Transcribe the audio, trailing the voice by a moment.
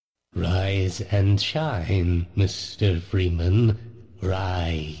Rise and shine, Mr. Freeman.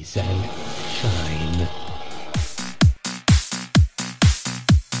 Rise and shine.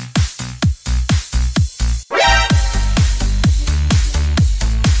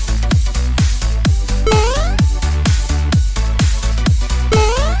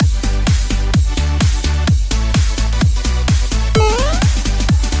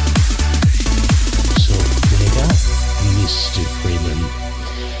 So wake up, Mr. Freeman.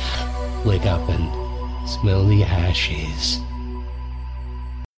 Wake up and smell the ashes.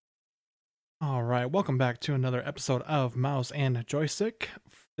 All right, welcome back to another episode of Mouse and Joystick.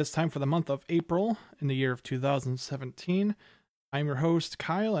 This time for the month of April in the year of 2017. I'm your host,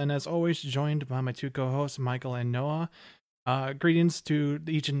 Kyle, and as always, joined by my two co-hosts, Michael and Noah. Greetings to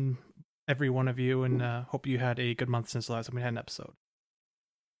each and every one of you, and hope you had a good month since the last time we had an episode.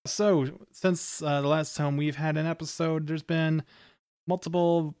 So, since the last time we've had an episode, there's been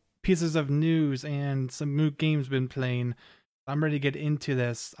multiple pieces of news and some new games been playing. I'm ready to get into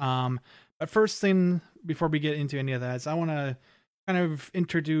this. But first thing, before we get into any of that, is I want to kind of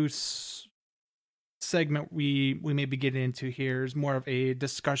introduce segment we may be getting into here is more of a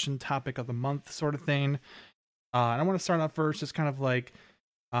discussion topic of the month sort of thing. And I want to start off first, just kind of like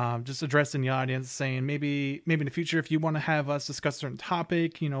just addressing the audience, saying maybe in the future, if you want to have us discuss a certain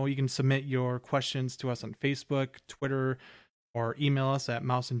topic, you can submit your questions to us on Facebook, Twitter, or email us at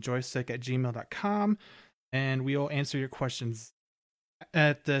mouseandjoystick@gmail.com, and we will answer your questions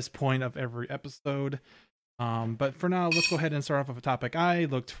at this point of every episode. But for now, let's go ahead and start off with a topic I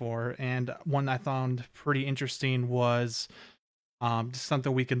looked for, and one I found pretty interesting was just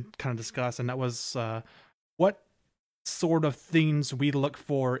something we can kind of discuss, and that was what sort of things we look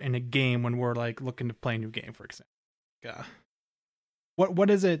for in a game when we're like looking to play a new game, for example. What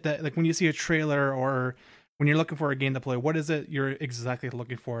is it that, like, when you see a trailer or when you're looking for a game to play, what is it you're exactly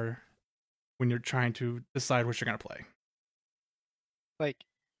looking for when you're trying to decide what you're going to play? Like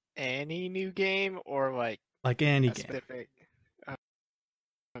any new game or like Any a game. specific?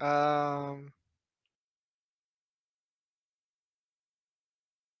 Um.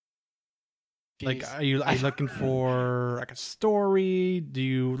 Like, geez. are you looking for like a story? Do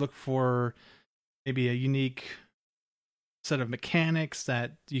you look for maybe a unique set of mechanics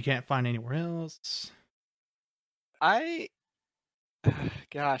that you can't find anywhere else?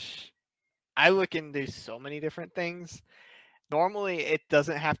 Gosh, I look into so many different things. Normally, it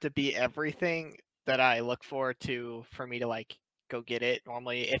doesn't have to be everything that I look for for me to like go get it.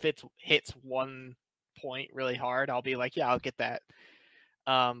 Normally, if it hits one point really hard, I'll be like, yeah, I'll get that.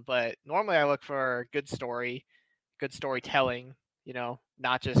 But normally I look for good story, good storytelling,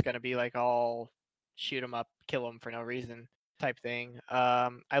 not just going to be like all shoot 'em up, kill 'em for no reason type thing.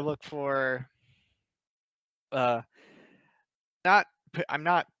 I look for uh not I'm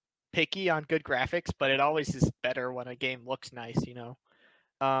not picky on good graphics, but it always is better when a game looks nice. Yeah.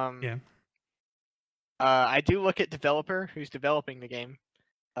 I do look at developer who's developing the game.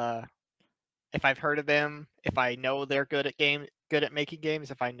 If I've heard of them, if I know they're good at making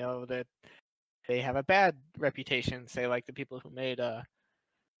games, if I know that they have a bad reputation, say like the people who made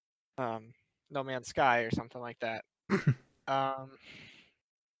No Man's Sky or something like that.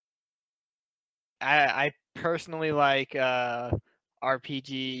 I personally like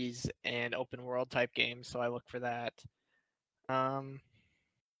RPGs and open world type games, so I look for that. I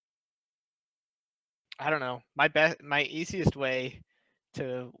don't know. My easiest way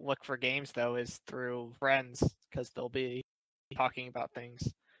to look for games though is through friends, because they'll be talking about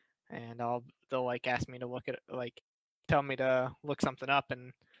things, and they'll like ask me to look at like tell me to look something up,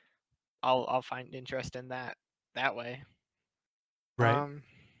 and I'll find interest in that way. Right.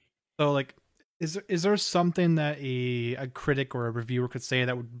 So like, is there something that a critic or a reviewer could say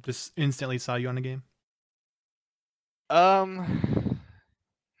that would just instantly sell you on a game? I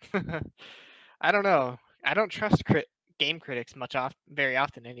don't know. I don't trust game critics very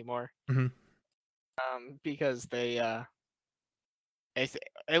often anymore. Mm-hmm. Because they at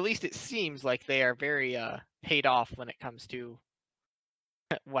least it seems like they are very paid off when it comes to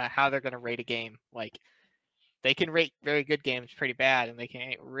how they're going to rate a game. Like, they can rate very good games pretty bad, and they can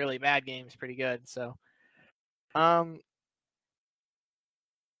rate really bad games pretty good. So, I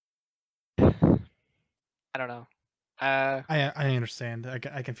don't know. I understand.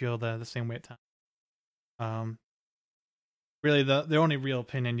 I can feel the same way at times. Really, the only real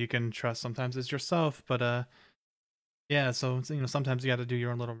opinion you can trust sometimes is yourself. But yeah. So sometimes you got to do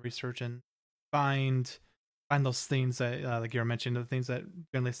your own little research and find those things that like you were mentioning, the things that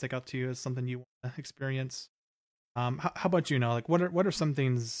generally stick out to you as something you want to experience. How about you know, like what are some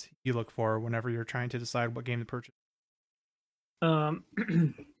things you look for whenever you're trying to decide what game to purchase? Well,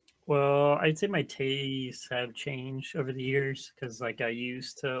 Well, I'd say my tastes have changed over the years because, like, I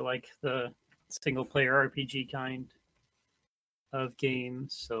used to like the single player RPG kind of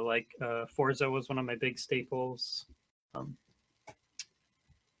games. So, like, Forza was one of my big staples. Um,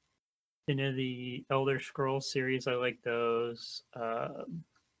 into the Elder Scrolls series, I like those. So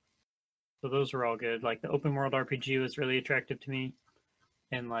those were all good. Like the open world RPG was really attractive to me,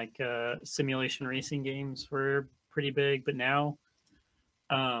 and like simulation racing games were pretty big. But now,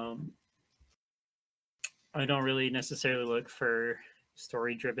 um, I don't really necessarily look for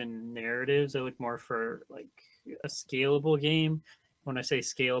story driven narratives. I look more for like a scalable game. When I say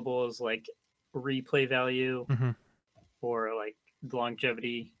scalable, is like replay value Mm-hmm. or like the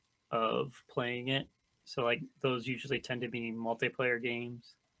longevity of playing it. So like those usually tend to be multiplayer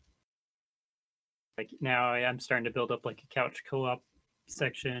games. Like now I'm starting to build up like a couch co-op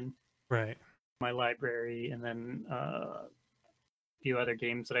section, Right. my library, and then a few other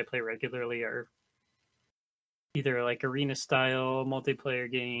games that I play regularly are either like arena style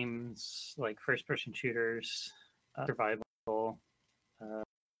multiplayer games, like first person shooters, survival,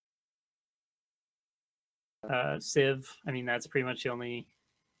 uh, Civ. I mean, that's pretty much the only,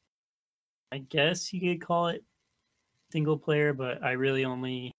 I guess you could call it single player, but I really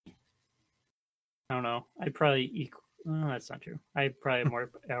only, I don't know, I probably equal. Oh, that's not true. I probably have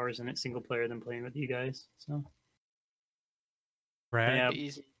more hours in it single player than playing with you guys. So Right. yeah,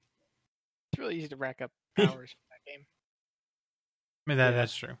 Easy. It's really easy to rack up hours for that game. I mean,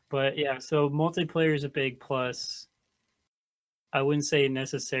 that's true. But yeah, so multiplayer is a big plus. I wouldn't say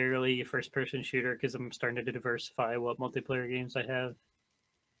necessarily first person shooter because I'm starting to diversify what multiplayer games I have.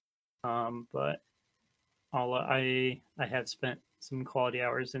 But I have spent some quality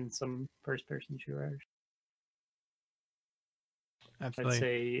hours in some first person shooters. Absolutely. I'd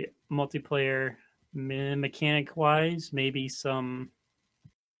say multiplayer mechanic wise, maybe some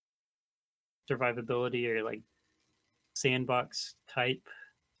survivability or like sandbox type.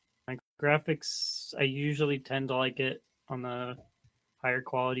 Like graphics, I usually tend to like it on the higher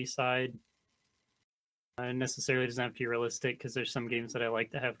quality side. Necessarily doesn't have to be realistic because there's some games that I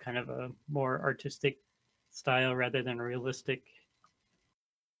like to have kind of a more artistic style rather than realistic.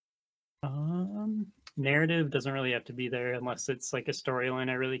 Narrative doesn't really have to be there unless it's like a storyline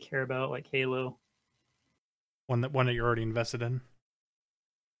I really care about, like Halo. One that you're already invested in.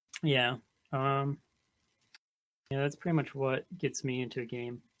 Yeah. Yeah, that's pretty much what gets me into a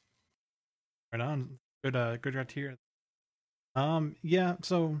game. Right on. Good criteria. Yeah.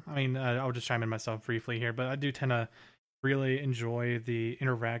 So I mean, I'll just chime in myself briefly here, but I do tend to really enjoy the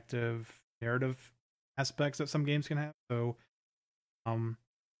interactive narrative aspects that some games can have. So,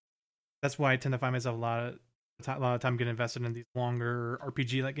 that's why I tend to find myself a lot of time getting invested in these longer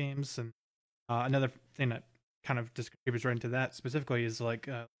RPG like games. And another thing that kind of just contributes right into that specifically is like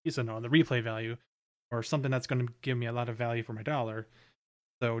you said, no, the replay value or something that's going to give me a lot of value for my dollar.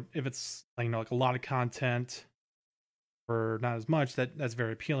 So if it's like a lot of content for not as much, that's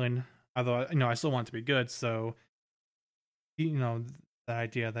very appealing. Although I still want it to be good. So the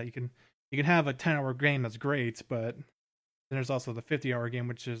idea that you can have a 10-hour game that's great, but then there's also the 50-hour game,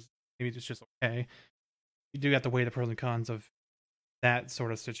 which is maybe it's just okay. You do have to weigh the pros and cons of that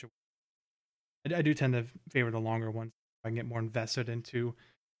sort of situation. I do tend to favor the longer ones. I can get more invested into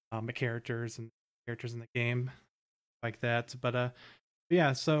the characters and characters in the game like that. But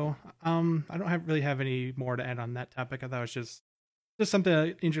yeah, so I don't really have any more to add on that topic. I thought it was just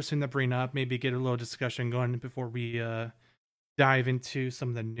something interesting to bring up. Maybe get a little discussion going before we dive into some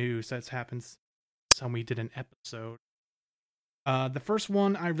of the news that's happened since we did an episode. The first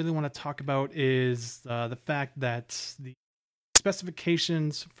one I really want to talk about is the fact that the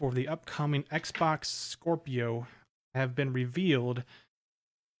specifications for the upcoming Xbox Scorpio have been revealed.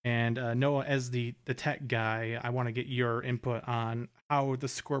 And Noah, as the tech guy, I want to get your input on how the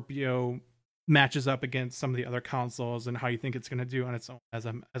Scorpio matches up against some of the other consoles and how you think it's going to do on its own as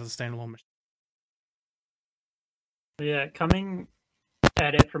a standalone machine. Yeah, coming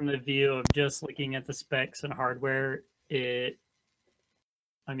at it from the view of just looking at the specs and hardware, it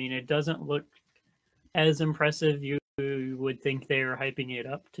doesn't look as impressive you would think they are hyping it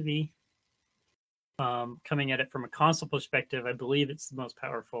up to be. Coming at it from a console perspective, I believe it's the most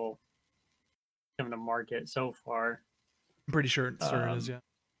powerful coming to market so far. I'm pretty sure it is, yeah.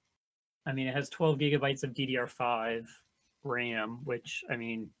 I mean, it has 12 gigabytes of DDR5 RAM, which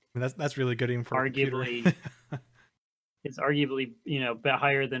that's really good even for arguably it's arguably a bit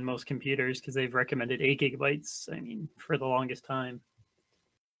higher than most computers because they've recommended 8 gigabytes. I mean, for the longest time.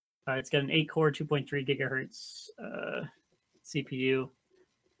 It's got an 8-core, 2.3 gigahertz CPU.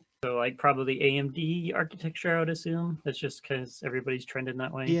 So like probably AMD architecture, I would assume. That's just because everybody's trending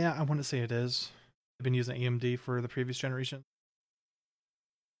that way. Yeah, I want to say it is. I've been using AMD for the previous generation.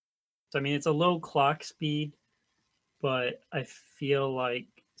 So I mean, it's a low clock speed, but I feel like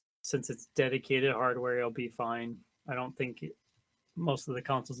since it's dedicated hardware, it'll be fine. I don't think most of the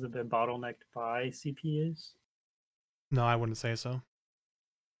consoles have been bottlenecked by CPUs. No, I wouldn't say so.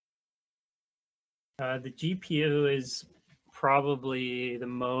 The GPU is probably the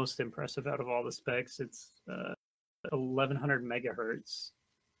most impressive out of all the specs. It's 1100 megahertz.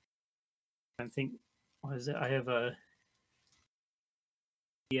 I think, what is it? I have a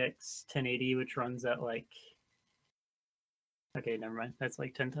EX 1080, which runs at like, okay, never mind. That's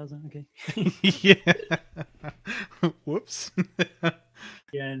like 10,000. Okay. Yeah. Whoops.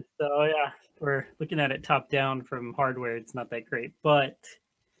 Yeah, and so yeah, we're looking at it top down from hardware. It's not that great, but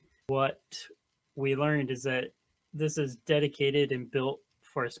what we learned is that this is dedicated and built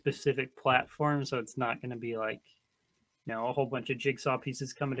for a specific platform, so it's not going to be like, you know, a whole bunch of jigsaw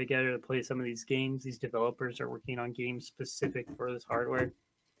pieces coming together to play some of these games. These developers are working on games specific for this hardware,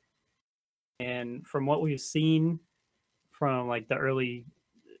 and from what we've seen from like the early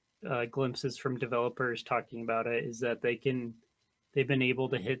glimpses from developers talking about it, is that they've been able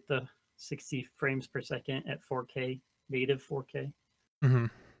to hit the 60 frames per second at 4K, native 4K. Mm-hmm.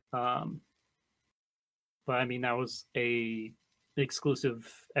 But I mean, that was a exclusive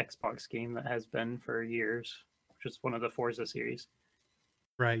Xbox game that has been for years, which is one of the Forza series.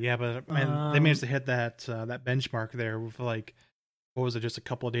 Right. Yeah, but man, they managed to hit that that benchmark there with like, what was it? Just a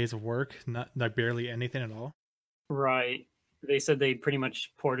couple of days of work, not barely anything at all. Right. They said they pretty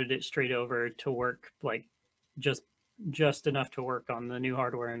much ported it straight over to work, like just enough to work on the new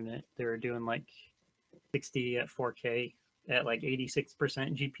hardware, and they were doing like 60 at 4K at like 86%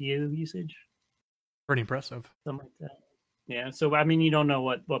 GPU usage. Pretty impressive. Something like that. Yeah. So I mean, you don't know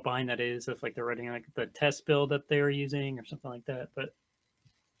what behind that is, if like they're running like the test build that they were using or something like that. But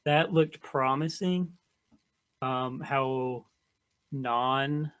that looked promising. How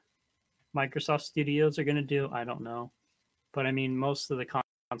non Microsoft Studios are going to do, I don't know. But I mean, most of the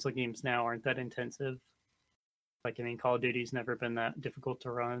console games now aren't that intensive. Like, I mean, Call of Duty's never been that difficult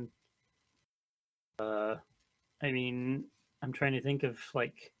to run. I mean, I'm trying to think of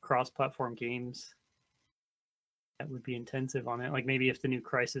like cross-platform games that would be intensive on it. Like maybe if the new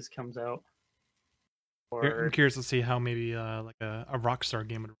Crysis comes out. I'm curious to see how maybe like a Rockstar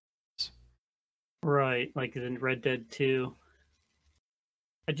game would. Right, like in Red Dead 2.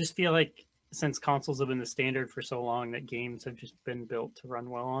 I just feel like since consoles have been the standard for so long, that games have just been built to run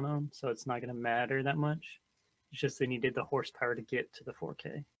well on them, so it's not going to matter that much. It's just they needed the horsepower to get to the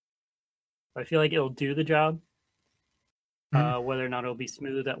 4K. I feel like it'll do the job. Whether or not it'll be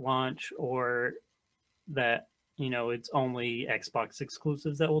smooth at launch, or that, you know, it's only Xbox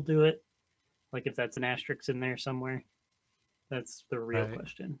exclusives that will do it. Like if that's an asterisk in there somewhere, that's the real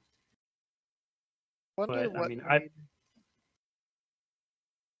question. Wonder But what I mean,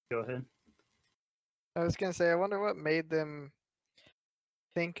 go ahead. I was gonna say, I wonder what made them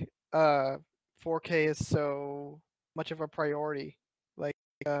think 4K is so much of a priority. Like,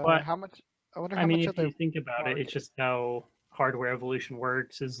 how much? I wonder how I mean, much if you think about it, it's just how hardware evolution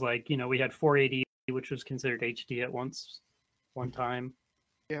works. Is like, you know, we had 480, which was considered HD at one time.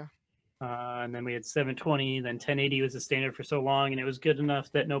 Yeah. And then we had 720. Then 1080 was the standard for so long, and it was good enough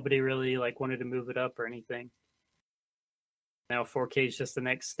that nobody really like wanted to move it up or anything. Now 4K is just the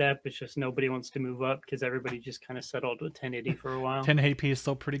next step. It's just nobody wants to move up because everybody just kind of settled with 1080 for a while. 1080p is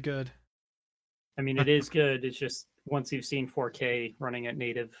still pretty good. I mean, it is good. It's just once you've seen 4K running at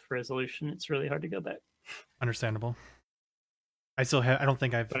native resolution, it's really hard to go back. Understandable. I don't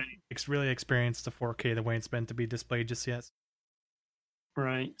think I've really experienced the 4K the way it's meant to be displayed just yet.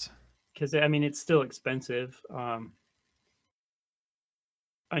 Right. Because, I mean, it's still expensive.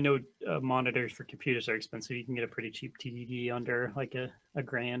 I know monitors for computers are expensive. You can get a pretty cheap TDD under like a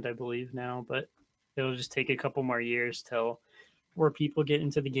 $1,000, I believe now, but it'll just take a couple more years till where people get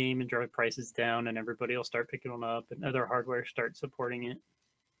into the game and drive prices down, and everybody will start picking them up, and other hardware start supporting it.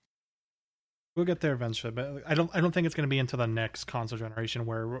 We'll get there eventually, but I don't think it's going to be until the next console generation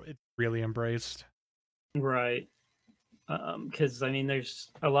where it's really embraced. Right. Because I mean,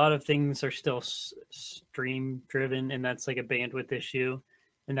 there's a lot of things are still stream driven, and that's like a bandwidth issue,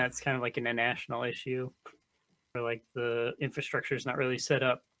 and that's kind of like an international issue, where like the infrastructure is not really set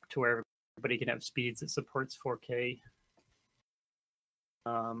up to where everybody can have speeds that supports 4K.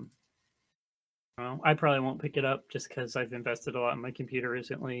 Well, I probably won't pick it up just because I've invested a lot in my computer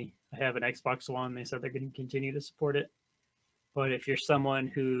recently. I have an Xbox One. They said they're going to continue to support it. But if you're someone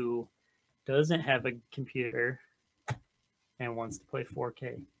who doesn't have a computer and wants to play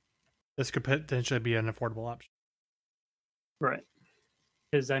 4K, this could potentially be an affordable option. Right.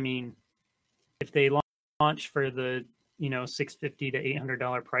 Because I mean, if they launch for the $650 to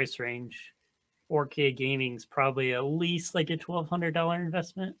 $800 price range, 4K gaming's probably at least like a $1,200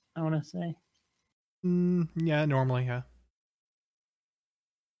 investment. I want to say. Yeah, normally, yeah.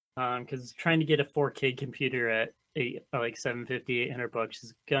 Because trying to get a 4K computer at like $750, $800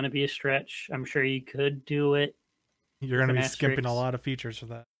 is gonna be a stretch. I'm sure you could do it. You're gonna be skimping a lot of features for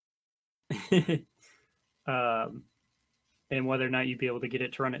that. And whether or not you'd be able to get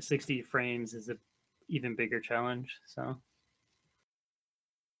it to run at 60 frames is a even bigger challenge. So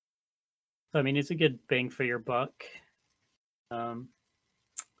I mean, it's a good bang for your buck.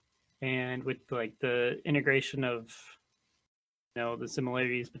 And with like the integration of the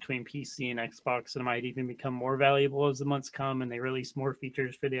similarities between PC and Xbox, it might even become more valuable as the months come and they release more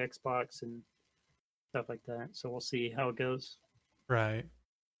features for the Xbox and stuff like that. So we'll see how it goes. Right.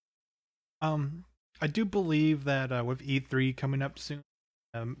 I do believe that with E3 coming up soon,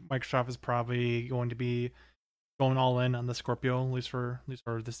 Microsoft is probably going to be going all in on the Scorpio, at least for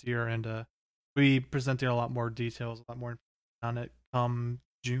this year, and we presenting a lot more details, a lot more on it come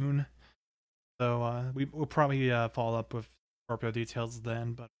June. So we'll probably follow up with Scorpio details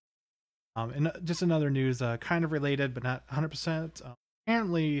then. But and just another news, kind of related but not 100%.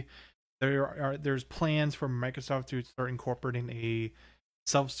 Apparently, there's plans for Microsoft to start incorporating a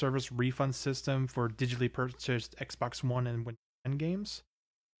self-service refund system for digitally purchased Xbox One and Windows 10 games.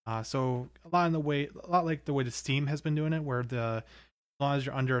 So a lot like the way the Steam has been doing it, where as long as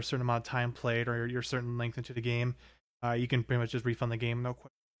you're under a certain amount of time played or you're a certain length into the game, you can pretty much just refund the game. No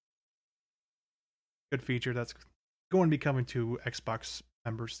question. Good feature that's going to be coming to Xbox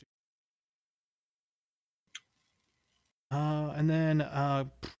members. And then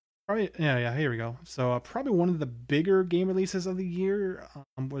probably here we go. So probably one of the bigger game releases of the year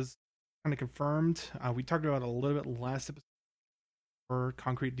was kind of confirmed. We talked about it a little bit last episode for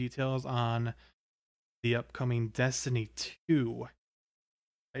concrete details on the upcoming Destiny 2.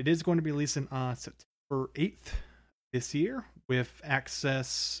 It is going to be releasing on September 8th this year with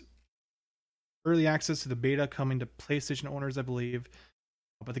early access to the beta coming to PlayStation owners, I believe.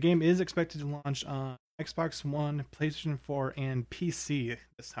 But the game is expected to launch on Xbox One, PlayStation 4, and PC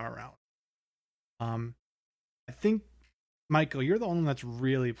this time around. I think, Michael, you're the only one that's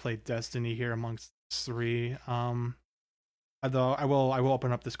really played Destiny here amongst us three. Although I will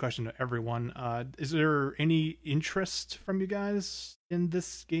open up this question to everyone. Is there any interest from you guys in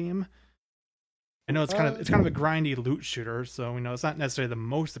this game? I know it's kind of a grindy loot shooter, so it's not necessarily the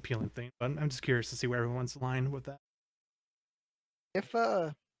most appealing thing, but I'm just curious to see where everyone's aligned with that. If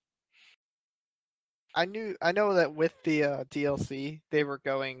I know that with the DLC, they were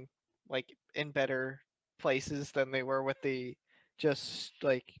going like in better places than they were with the just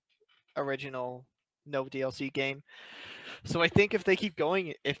like original no DLC game. So I think if they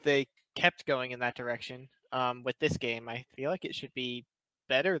kept going in that direction with this game, I feel like it should be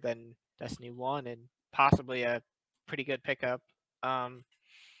better than Destiny 1 and possibly a pretty good pickup. I'm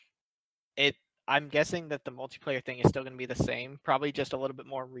guessing that the multiplayer thing is still going to be the same, probably just a little bit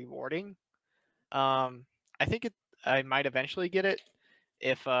more rewarding. I think I might eventually get it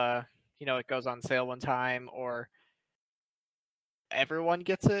if it goes on sale one time or everyone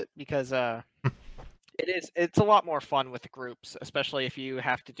gets it, because it's a lot more fun with the groups, especially if you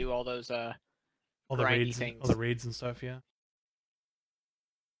have to do all those all the raids and stuff. Yeah.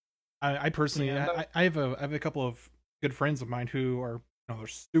 I personally, I have a couple of good friends of mine who are they're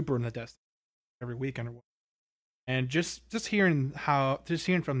super into Destiny every weekend or what, and just hearing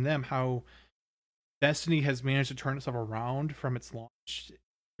from them how Destiny has managed to turn itself around from its launch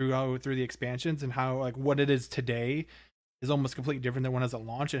through the expansions, and how like what it is today is almost completely different than when it was at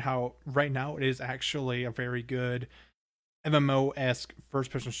launch, and how right now it is actually a very good MMO-esque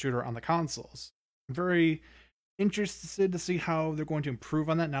first-person shooter on the consoles. I'm very interested to see how they're going to improve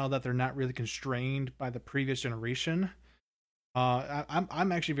on that now that they're not really constrained by the previous generation.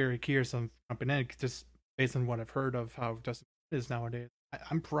 I'm actually very curious on jumping in, just based on what I've heard of how Destiny is nowadays.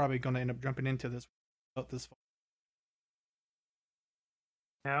 I'm probably going to end up jumping into this fall.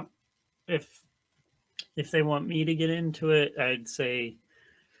 Yeah, if they want me to get into it, I'd say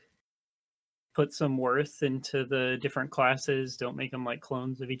put some worth into the different classes. Don't make them like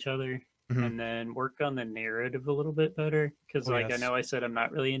clones of each other. Mm-hmm. And then work on the narrative a little bit better. Because I know I said I'm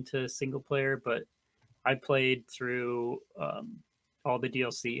not really into single player, but I played through all the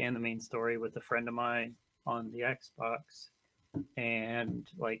DLC and the main story with a friend of mine on the Xbox. And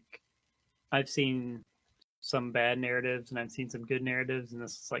like I've seen some bad narratives and I've seen some good narratives, and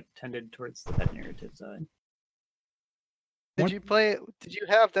this is like tended towards the bad narrative side. Did What- you play it? Did you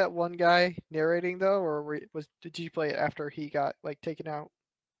have that one guy narrating though, or did you play it after he got like taken out?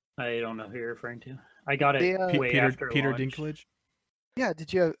 I don't know who you're referring to. I got it The, way Peter after Peter launch. Dinklage. Yeah,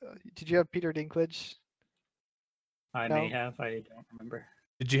 did you have Peter Dinklage? I No. may have. I don't remember.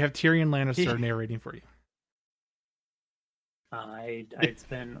 Did you have Tyrion Lannister He- narrating for you? It's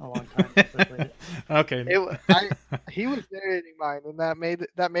been a long time since I played it. Okay. He was narrating mine, and that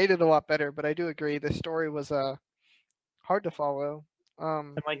made it a lot better. But I do agree, the story was hard to follow.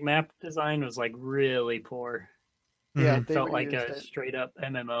 And like map design was like really poor. Yeah, Mhm. they Felt like reused a it. straight up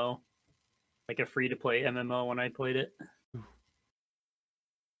MMO, like a free to play MMO when I played it. Ooh.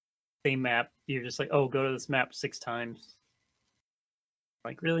 Same map. You're just like, oh, go to this map 6 times.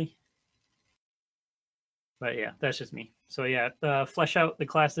 Like, really? But yeah, that's just me. So yeah, flesh out the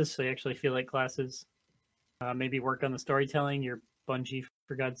classes so you actually feel like classes. Maybe work on the storytelling. You're Bungie,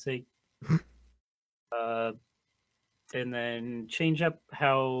 for God's sake. And then change up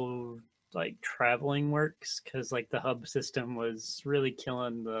how like traveling works, because like the hub system was really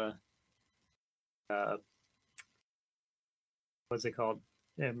killing the what's it called?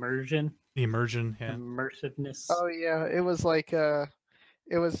 Immersion, The immersion, yeah. immersiveness. Oh yeah, it was like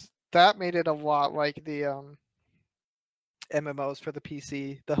that made it a lot like the MMOs for the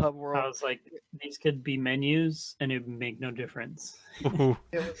PC, the hub I world. was like, these could be menus, and it would make no difference. Ooh.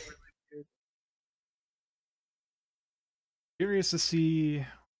 It was really Curious to see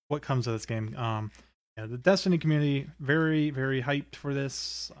what comes of this game. Yeah, the Destiny community very, very hyped for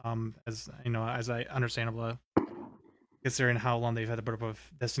this. As you know, as I understandable, considering how long they've had to put up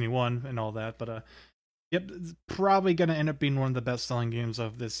with Destiny 1 and all that. But yep, it's probably gonna end up being one of the best selling games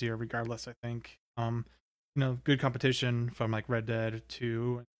of this year, regardless. I think. You know, good competition from like Red Dead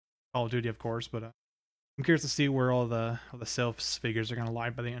 2, and Call of Duty, of course. But I'm curious to see where all the sales figures are gonna lie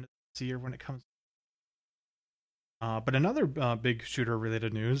by the end of this year when it comes. But another big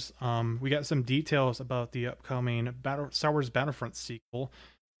shooter-related news, we got some details about the upcoming Star Wars Battlefront sequel.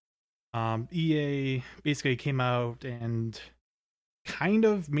 EA basically came out and kind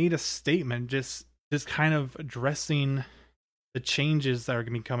of made a statement, just kind of addressing the changes that are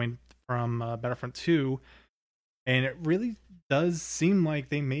going to be coming from Battlefront 2, and it really does seem like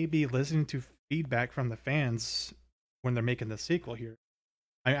they may be listening to feedback from the fans when they're making the sequel here.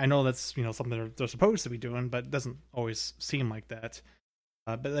 I know that's, you know, something they're supposed to be doing, but it doesn't always seem like that.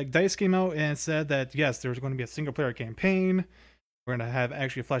 But like DICE came out and said that yes, there's going to be a single player campaign. We're going to have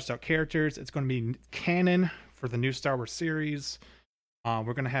actually fleshed out characters. It's going to be canon for the new Star Wars series.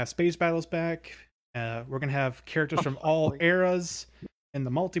 We're going to have space battles back. We're going to have characters from all eras in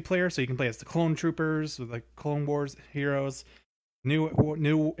the multiplayer, so you can play as the clone troopers with like Clone Wars heroes,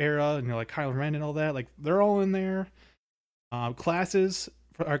 new era, and you know, like Kylo Ren and all that. Like they're all in there. Classes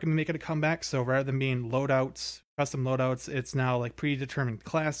are going to make it a comeback, so rather than being loadouts, custom loadouts, it's now like predetermined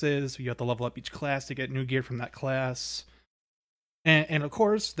classes. You have to level up each class to get new gear from that class. And of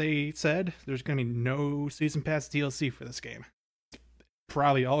course, they said there's going to be no season pass DLC for this game.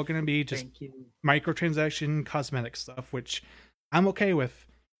 Probably all going to be just microtransaction cosmetic stuff, which I'm okay with.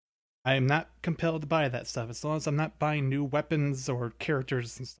 I am not compelled to buy that stuff as long as I'm not buying new weapons or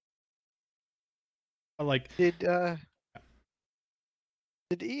characters and stuff. But like, did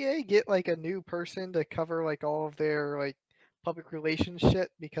EA get like a new person to cover like all of their like public relations shit,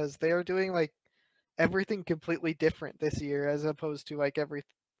 because they are doing like everything completely different this year as opposed to like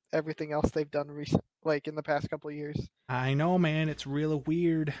everything else they've done like in the past couple of years. I know, man, it's really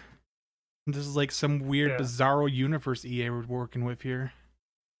weird. This is like some weird bizarro universe EA we're working with here.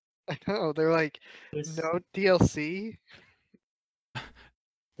 I know, they're like, no DLC.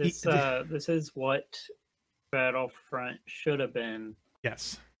 This is what Battlefront should have been.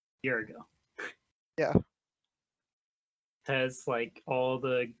 Yes. A year ago. Yeah. Has like all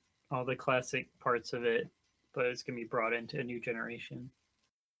the classic parts of it, but it's gonna be brought into a new generation.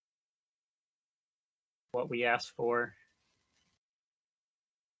 What we asked for.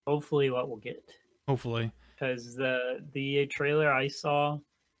 Hopefully what we'll get. Hopefully. Because the trailer I saw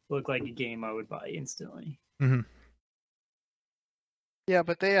looked like a game I would buy instantly. Mm-hmm. Yeah,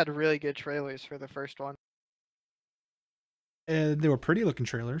 but they had really good trailers for the first one. They were pretty looking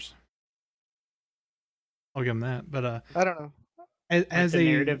trailers. I'll give them that. But I don't know. As the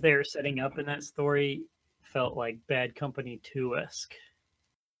narrative they were setting up in that story felt like Bad Company 2-esque.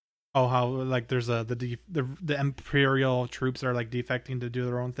 Oh, how like there's the Imperial troops are like defecting to do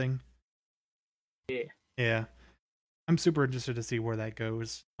their own thing. Yeah. I'm super interested to see where that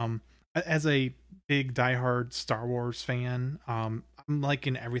goes. As a big diehard Star Wars fan, I'm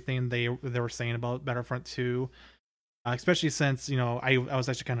liking everything they were saying about Battlefront 2, especially since, you know, I was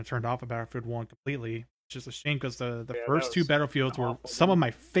actually kind of turned off of Battlefield 1 completely. just a shame because the Yeah, first that two was Battlefields an were awful some of game.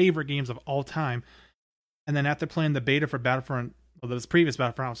 my favorite games of all time. And then after playing the beta for Battlefront, well, this previous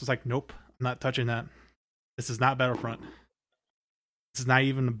Battlefront, I was just like, nope, I'm not touching that. This is not Battlefront. This is not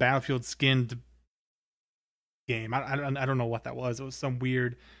even a Battlefield skinned game. I don't know what that was. It was some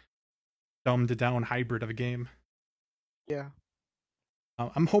weird, dumbed down hybrid of a game. Yeah.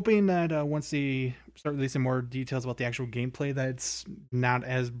 I'm hoping that once they start releasing more details about the actual gameplay, that it's not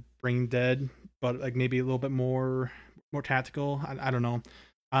as brain dead, but like maybe a little bit more tactical. I don't know.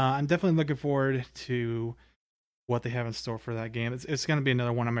 I'm definitely looking forward to what they have in store for that game. It's going to be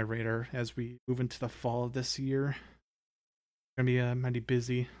another one on my radar as we move into the fall of this year. It's going to be mighty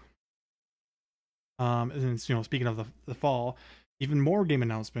busy. And then, speaking of the fall, even more game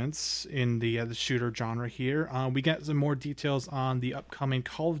announcements in the shooter genre here. We got some more details on the upcoming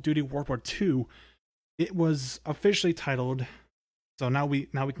Call of Duty World War II. It was officially titled, so now we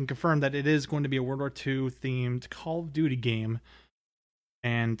can confirm that it is going to be a World War II themed Call of Duty game.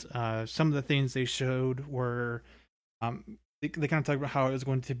 And some of the things they showed were they kind of talked about how it was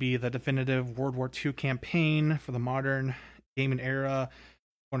going to be the definitive World War II campaign for the modern gaming era.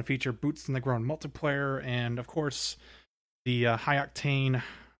 Going to feature boots in the ground multiplayer, and of course, the high octane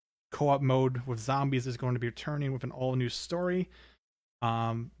co-op mode with zombies is going to be returning with an all new story.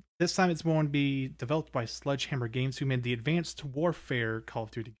 This time, it's going to be developed by Sledgehammer Games, who made the Advanced Warfare Call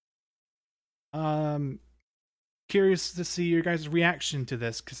of Duty. Curious to see your guys' reaction to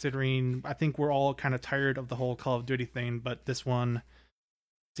this, considering I think we're all kind of tired of the whole Call of Duty thing, but this one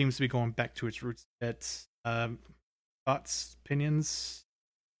seems to be going back to its roots. Thoughts, opinions?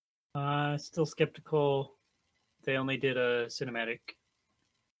 Still skeptical. They only did a cinematic.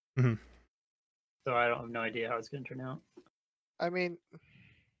 Mm-hmm. So I don't have no idea how it's going to turn out. I mean,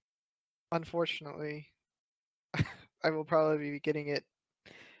 unfortunately, I will probably be getting it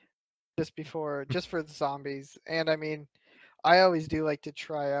just for the zombies. And I mean, I always do like to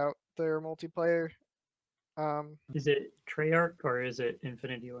try out their multiplayer. Is it Treyarch or is it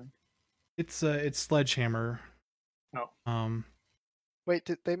Infinity Ward? It's Sledgehammer. Oh. Wait,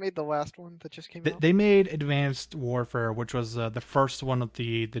 they made the last one that just came out? They made Advanced Warfare, which was the first one of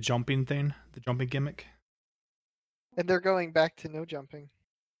the jumping thing, the jumping gimmick. And they're going back to no jumping.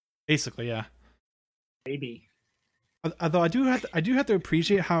 Basically, yeah. Maybe. Although I do have to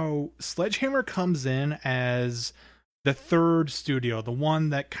appreciate how Sledgehammer comes in as the third studio, the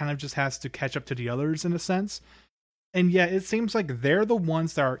one that kind of just has to catch up to the others in a sense. And yeah, it seems like they're the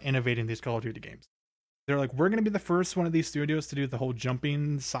ones that are innovating these Call of Duty games. They're like, we're going to be the first one of these studios to do the whole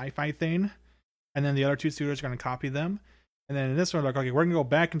jumping sci-fi thing, and then the other two studios are going to copy them. And then in this one, like, okay, we're going to go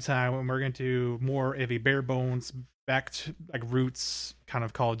back in time and we're going to do more of a bare bones, back to like roots kind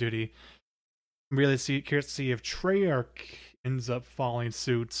of Call of Duty. I'm really curious to see if Treyarch ends up following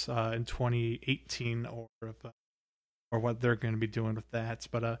suit in 2018 or what they're going to be doing with that.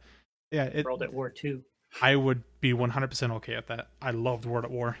 But yeah, World at War 2. I would be 100% okay with that. I loved World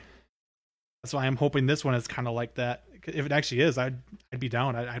at War. That's why I'm hoping this one is kind of like that. If it actually is, I'd be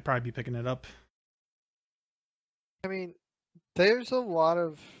down. I'd probably be picking it up. I mean, there's a lot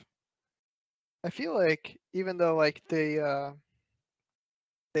of. I feel like even though like their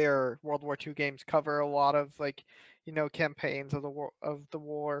World War II games cover a lot of like, campaigns of the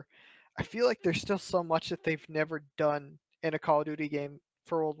war, I feel like there's still so much that they've never done in a Call of Duty game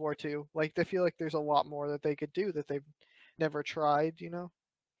for World War II. Like they feel like there's a lot more that they could do that they've never tried.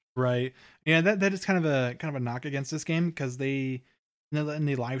 Right. Yeah, that is kind of a knock against this game, because they in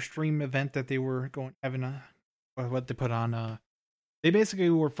the live stream event that they were having what they put on, they basically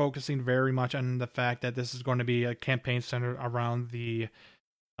were focusing very much on the fact that this is going to be a campaign centered around the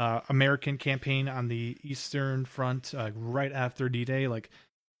American campaign on the Eastern Front, right after D-Day. Like,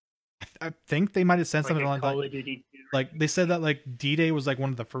 I think they might have said something like Call of Duty 2, like they said that like D-Day was like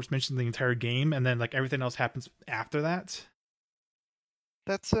one of the first mentions of the entire game, and then like everything else happens after that.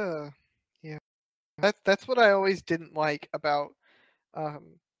 That's yeah. That's what I always didn't like about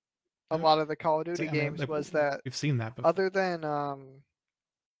a lot of the Call of Duty games, like, was that we've seen that before. other than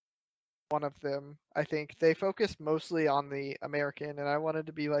one of them, I think they focused mostly on the American, and I wanted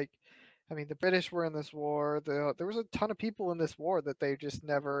to be like, I mean, the British were in this war. There was a ton of people in this war that they just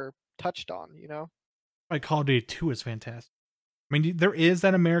never touched on. Like Call of Duty 2 is fantastic. I mean, there is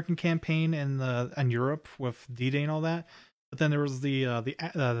that American campaign in Europe with D-Day and all that, but then there was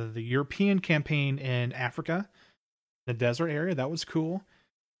the European campaign in Africa, the desert area. That was cool.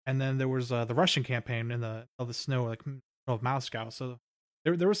 And then there was the Russian campaign in the snow, like of Moscow. So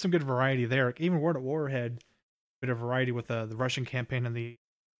there was some good variety there. Like, even World at War had a bit of variety with the Russian campaign and the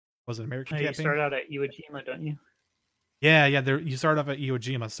American campaign. You start out at Iwo Jima, don't you? Yeah, you start off at Iwo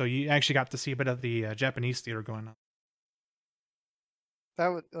Jima, so you actually got to see a bit of the Japanese theater going on. That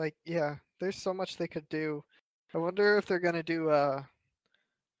would yeah. There's so much they could do. I wonder if they're gonna do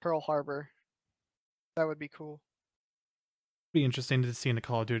Pearl Harbor. That would be cool. Be interesting to see in a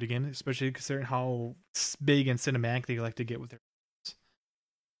Call of Duty game, especially considering how big and cinematic they like to get with their games.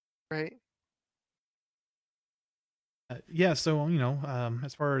 Right. Yeah, so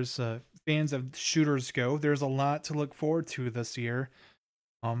as far as fans of shooters go, there's a lot to look forward to this year.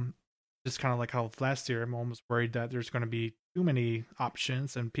 Just kind of like how last year, I'm almost worried that there's going to be too many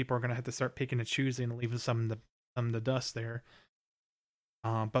options and people are going to have to start picking and choosing and leaving some in the dust there.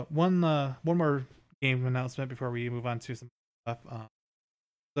 But one more game announcement before we move on to some stuff.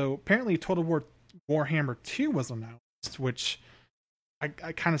 So apparently, Total War Warhammer 2 was announced, which I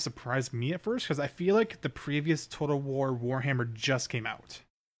kind of surprised me at first because I feel like the previous Total War Warhammer just came out.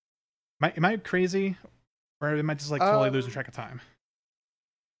 Am I crazy, or am I just like totally losing track of time?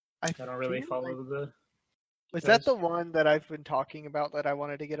 I don't really follow the. Was that the one that I've been talking about that I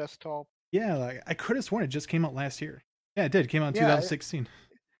wanted to get us to all? Yeah, like I could have sworn it just came out last year. Yeah, it did. It came out in 2016.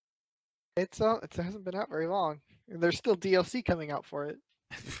 It hasn't been out very long. There's still DLC coming out for it.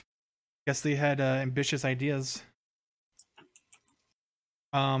 Guess they had ambitious ideas.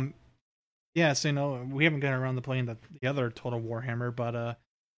 Yeah, so we haven't gotten around to playing the other Total Warhammer, but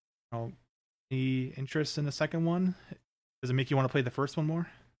any interest in the second one? Does it make you want to play the first one more?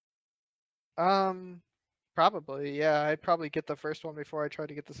 Probably, yeah. I'd probably get the first one before I try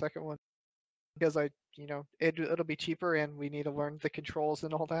to get the second one because it'll be cheaper and we need to learn the controls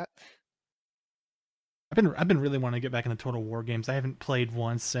and all that. I've been really wanting to get back into Total War games. I haven't played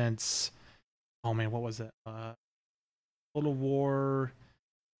one since. Oh man, what was it? Total War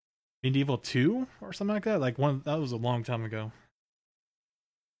Medieval 2 or something like that. Like that was a long time ago.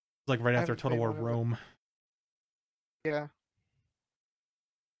 It was like right after Total War Rome. Yeah.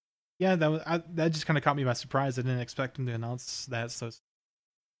 Yeah, that just kind of caught me by surprise. I didn't expect them to announce that, so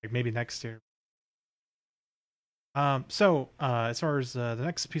like maybe next year. So as far as the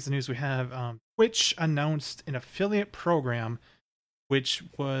next piece of news we have, Twitch announced an affiliate program which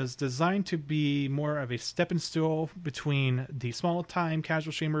was designed to be more of a stepping stool between the small-time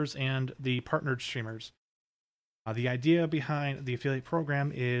casual streamers and the partnered streamers. The idea behind the affiliate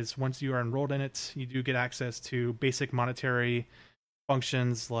program is once you are enrolled in it, you do get access to basic monetary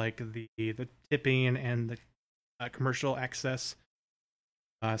functions like the tipping and the commercial access.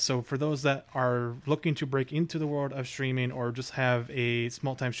 So for those that are looking to break into the world of streaming or just have a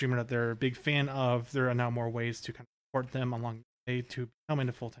small-time streamer that they're a big fan of, there are now more ways to kind of support them along the way to become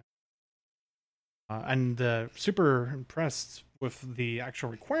into full-time. And super impressed with the actual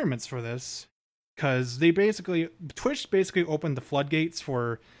requirements for this, because Twitch basically opened the floodgates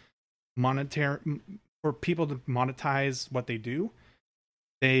for people to monetize what they do.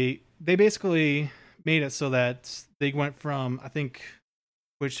 They basically made it so that they went from, I think,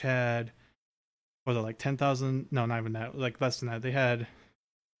 Twitch had, what was it, like 10,000? No, not even that, like less than that. They had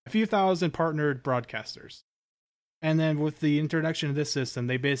a few thousand partnered broadcasters. And then with the introduction of this system,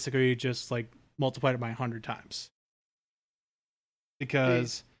 they basically just like multiplied it by 100 times.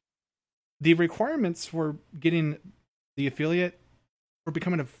 Because the requirements for getting the affiliate, for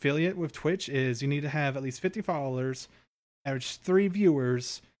becoming an affiliate with Twitch, is you need to have at least 50 followers, average 3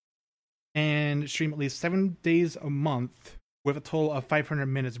 viewers, and stream at least 7 days a month with a total of 500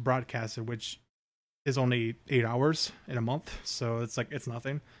 minutes broadcasted, which is only 8 hours in a month. So it's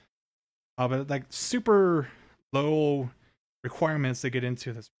nothing. But like super low requirements to get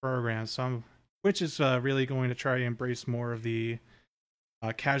into this program. So Twitch is really going to try to embrace more of the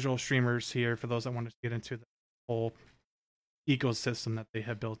casual streamers here for those that want to get into the whole ecosystem that they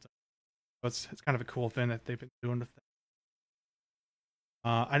have built. So it's kind of a cool thing that they've been doing with it.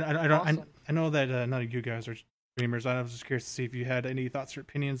 I know that none of you guys are streamers. I was just curious to see if you had any thoughts or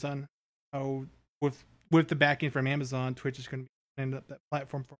opinions on how, with the backing from Amazon, Twitch is going to end up that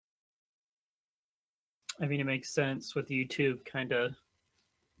platform for. I mean, it makes sense with YouTube kind of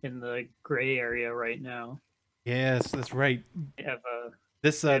in the gray area right now. Yes, that's right. They have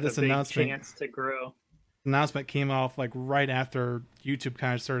this announcement chance to grow. Announcement came off like right after YouTube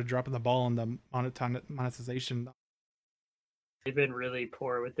kind of started dropping the ball on the monetization. They've been really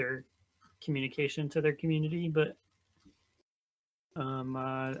poor with their communication to their community, but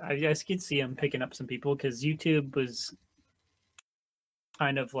I guess you could see them picking up some people because YouTube was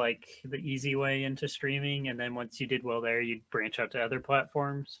kind of like the easy way into streaming, and then once you did well there, you'd branch out to other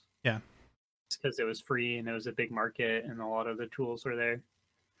platforms. Yeah, because it was free and it was a big market and a lot of the tools were there.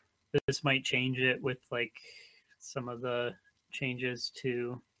 This might change it with like some of the changes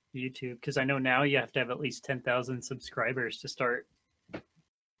to YouTube, because I know now you have to have at least 10,000 subscribers to start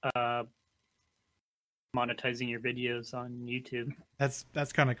monetizing your videos on YouTube.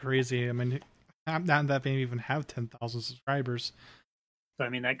 That's kind of crazy. I mean, not that they even have 10,000 subscribers. So I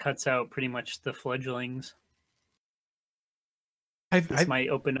mean, that cuts out pretty much the fledglings. This might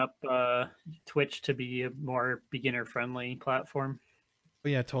open up Twitch to be a more beginner-friendly platform. Oh,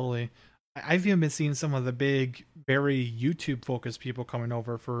 yeah, totally. I've even been seeing some of the big, very YouTube-focused people coming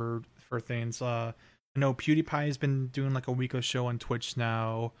over for things. I know PewDiePie has been doing like a weekly show on Twitch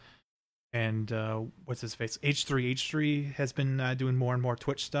now, and what's his face? H3H3 has been doing more and more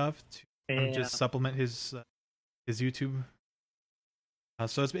Twitch stuff to just supplement his YouTube.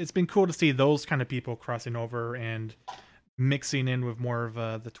 So it's been cool to see those kind of people crossing over and mixing in with more of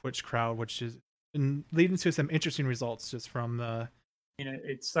the Twitch crowd, which has been leading to some interesting results just from the.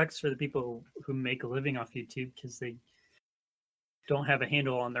 It sucks for the people who make a living off YouTube because they don't have a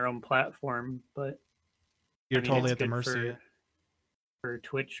handle on their own platform. But you're totally at the mercy for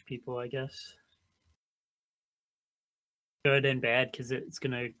Twitch people, I guess. Good and bad, because it's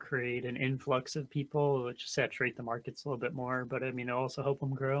going to create an influx of people, which saturate the markets a little bit more. But I mean, it'll also help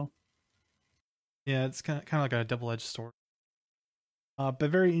them grow. Yeah, it's kind of like a double-edged sword. But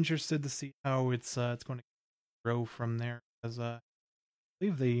very interested to see how it's going to grow from there. Because I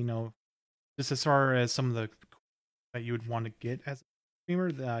believe they, just as far as some of the that you would want to get as a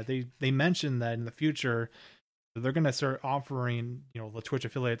streamer, they mentioned that in the future they're going to start offering, the Twitch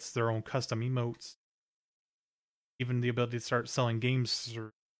affiliates their own custom emotes, even the ability to start selling games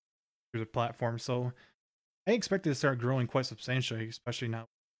through the platform. So I expect it to start growing quite substantially, especially now.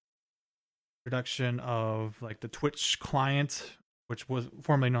 Introduction of like the Twitch client, which was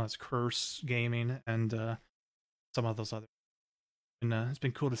formerly known as Curse Gaming, and some of those other. And it's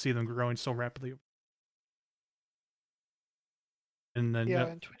been cool to see them growing so rapidly. And then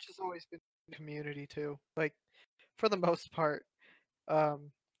and Twitch has always been a community too. Like, for the most part, the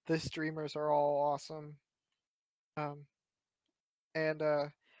streamers are all awesome. And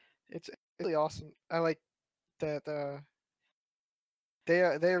it's really awesome. I like that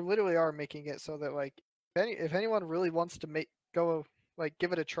they literally are making it so that, like, if anyone really wants to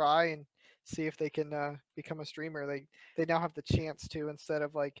give it a try and see if they can become a streamer, they now have the chance to, instead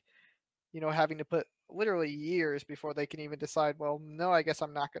of having to put literally years before they can even decide, well, no, I guess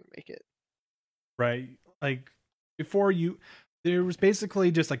I'm not going to make it. Right. Like, before there was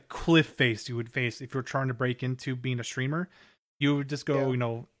basically just like cliff face you would face if you're trying to break into being a streamer. You would just go,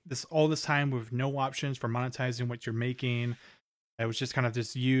 all this time with no options for monetizing what you're making. It was just kind of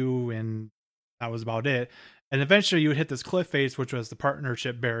just you, and that was about it. And eventually you would hit this cliff face, which was the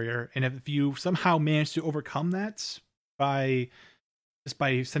partnership barrier. And if you somehow managed to overcome that by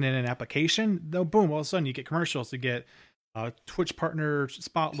sending in an application, then boom, all of a sudden you get commercials, you get Twitch partner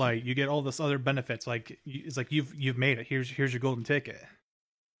spotlight, you get all this other benefits. Like, it's like you've made it. Here's your golden ticket.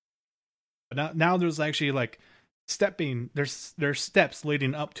 But now there's actually like there's steps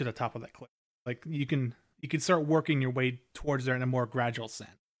leading up to the top of that cliff. Like, you can start working your way towards there in a more gradual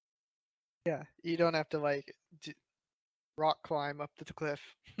sense. Yeah, you don't have to rock climb up to the cliff.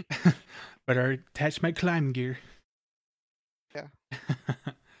 Better attach my climb gear. Yeah.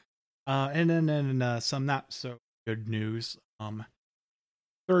 And then some not so good news.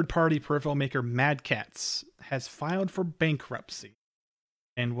 Third-party peripheral maker Mad Catz has filed for bankruptcy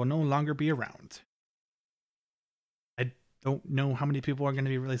and will no longer be around. I don't know how many people are going to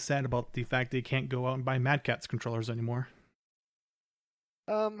be really sad about the fact they can't go out and buy Mad Catz controllers anymore.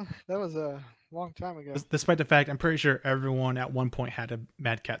 That was a long time ago. Despite the fact, I'm pretty sure everyone at one point had a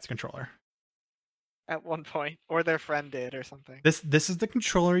Mad Catz controller. At one point, or their friend did, or something. This is the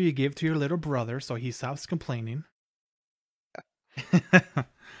controller you give to your little brother, so he stops complaining.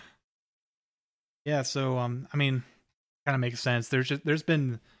 Yeah, so I mean, kind of makes sense. There's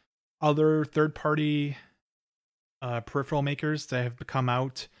been other third-party peripheral makers that have come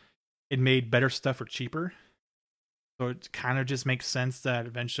out and made better stuff for cheaper. So it kind of just makes sense that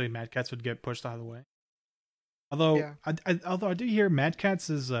eventually Mad Catz would get pushed out of the way. Although, yeah. I do hear Mad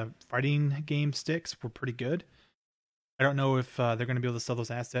Catz's fighting game sticks were pretty good. I don't know if they're going to be able to sell those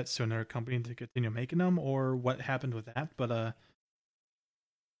assets to another company to continue making them, or what happened with that. But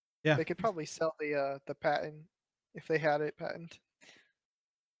yeah, they could probably sell the patent if they had it patent.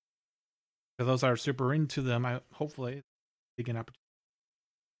 For those that are super into them, hopefully they get an opportunity.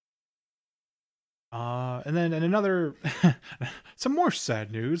 And then another, some more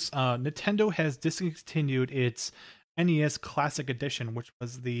sad news. Nintendo has discontinued its NES Classic Edition, which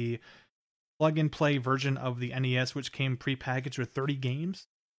was the plug-and-play version of the NES, which came pre-packaged with 30 games.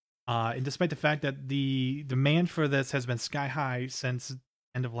 And despite the fact that the demand for this has been sky high since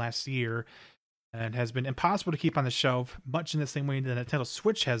end of last year and has been impossible to keep on the shelf, much in the same way the Nintendo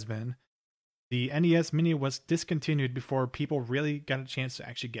Switch has been. The NES Mini was discontinued before people really got a chance to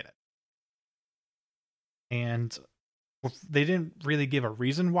actually get it. And they didn't really give a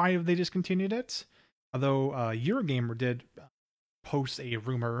reason why they discontinued it, although Eurogamer did post a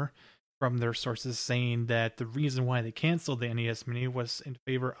rumor from their sources saying that the reason why they canceled the NES Mini was in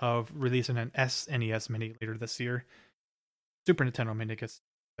favor of releasing an SNES Mini later this year. Super Nintendo Mini, I guess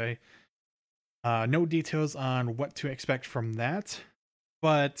you say. No details on what to expect from that,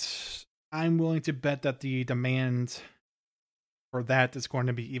 but I'm willing to bet that the demand for that is going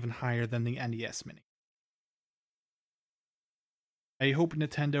to be even higher than the NES Mini. I hope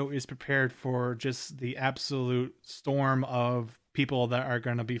Nintendo is prepared for just the absolute storm of people that are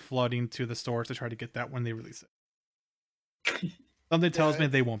going to be flooding to the stores to try to get that when they release it. Something tells me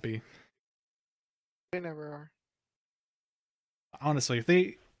they won't be. They never are. Honestly, if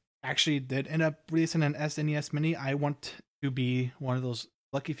they actually did end up releasing an SNES Mini, I want to be one of those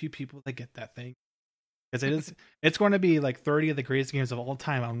lucky few people that get that thing. Because it's going to be like 30 of the greatest games of all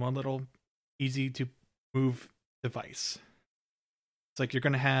time on one little easy to move device. It's like you're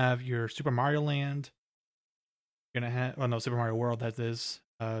going to have your Super Mario Land. You're going to have, Super Mario World, that is.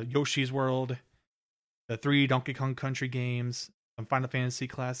 Yoshi's World. The 3 Donkey Kong Country games. Some Final Fantasy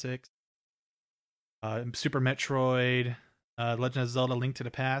classics. Super Metroid. Legend of Zelda Link to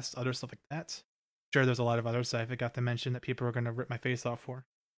the Past. Other stuff like that. Sure, there's a lot of others I forgot to mention that people are going to rip my face off for.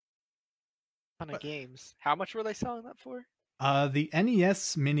 Ton of games. How much were they selling that for? The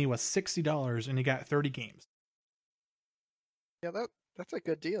NES Mini was $60 and you got 30 games. Yeah, that's a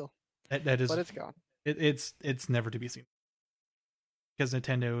good deal. That is, but it's gone. It's never to be seen. Because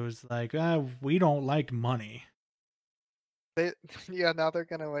Nintendo's like, we don't like money. Now they're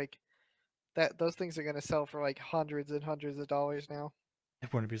gonna like that. Those things are gonna sell for like hundreds and hundreds of dollars now.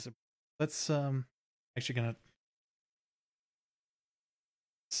 It wouldn't be. Let's actually gonna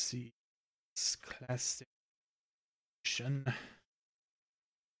see. It's classic.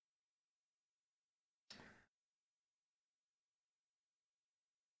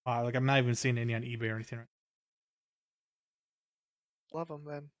 Like I'm not even seeing any on eBay or anything. Love them,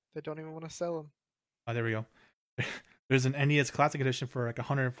 then. They don't even want to sell them. Oh, there we go. There's an NES Classic Edition for like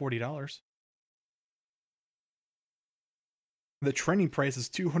 $140. The trending price is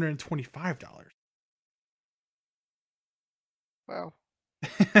 $225. Wow.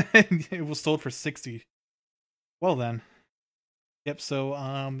 It was sold for $60. Well then. Yep, so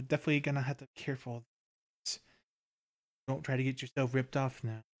definitely gonna have to be careful. Don't try to get yourself ripped off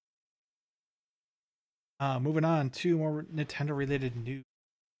now. Moving on to more Nintendo related news.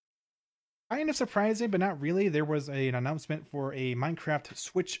 Kind of surprising, but not really. There was an announcement for a Minecraft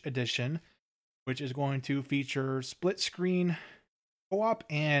Switch edition, which is going to feature split screen co-op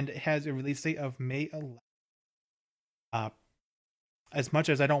and it has a release date of May 11th. As much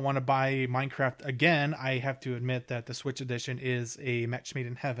as I don't want to buy Minecraft again, I have to admit that the Switch edition is a match made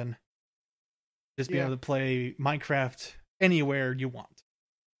in heaven. Just being able to play Minecraft anywhere you want.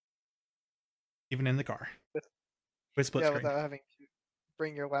 Even in the car. With split screen. Without having to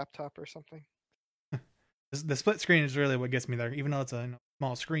bring your laptop or something. The split screen is really what gets me there. Even though it's a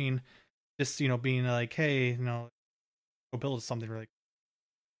small screen, just, being like, hey, go build something really.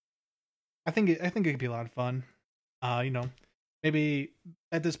 I think it could be a lot of fun. Maybe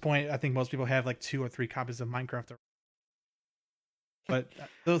at this point, I think most people have like 2 or 3 copies of Minecraft. But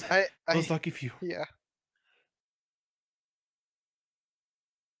those lucky few. Yeah.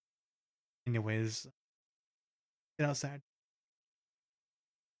 Anyways, get outside.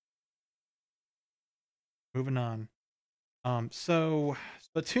 Moving on. So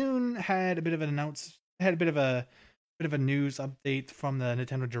Splatoon had a bit of a news update from the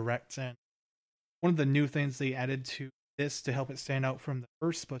Nintendo Direct, and one of the new things they added to this to help it stand out from the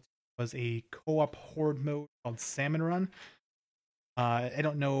first Splatoon was a co-op horde mode called Salmon Run. I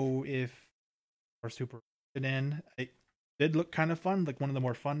don't know if we're super interested in. It did look kind of fun, like one of the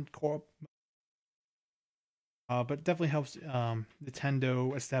more fun co-op. But definitely helps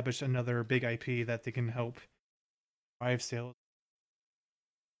Nintendo establish another big IP that they can help drive sales.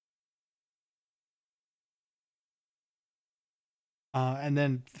 And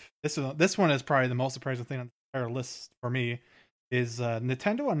then this one is probably the most surprising thing on the entire list for me is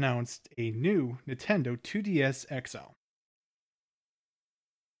Nintendo announced a new Nintendo 2DS XL.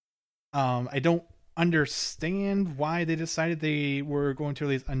 I don't understand why they decided they were going to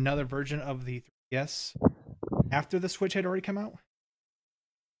release another version of the 3DS after the Switch had already come out,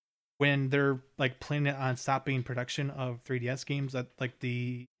 when they're like planning on stopping production of 3DS games at like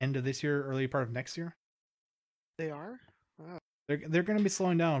the end of this year, early part of next year. They are? Wow. they're going to be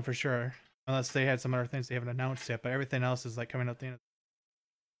slowing down for sure, unless they had some other things they haven't announced yet. But everything else is like coming out the end.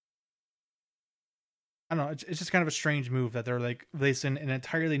 I don't know. It's just kind of a strange move that they're like releasing an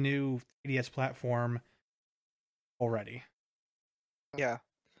entirely new 3DS platform already. Yeah.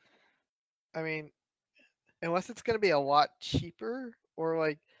 I mean, unless it's going to be a lot cheaper, or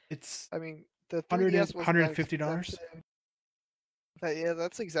like, It's I mean, the 3DS was $150. Yeah,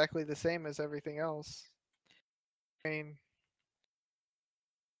 that's exactly the same as everything else. I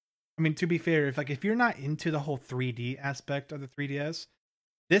mean, to be fair, if you're not into the whole 3D aspect of the 3DS,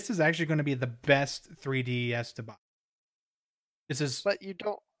 this is actually going to be the best 3DS to buy. But you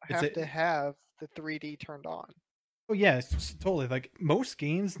don't have to have the 3D turned on. Oh yeah, it's totally. Like most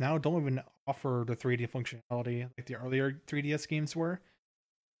games now don't even offer the 3D functionality like the earlier 3DS games were.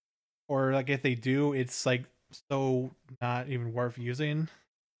 Or like if they do, it's like so not even worth using.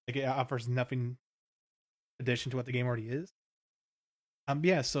 Like it offers nothing addition to what the game already is.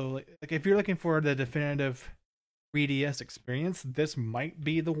 Yeah, so like if you're looking for the definitive 3DS experience, this might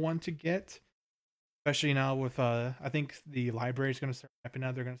be the one to get. Especially now with I think the library is going to start ramping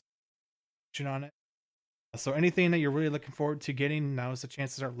up. They're going to on it. So anything that you're really looking forward to getting, now is the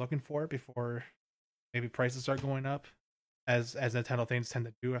chance to start looking for it before maybe prices start going up, as Nintendo things tend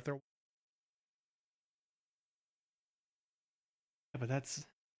to do after. Yeah, but that's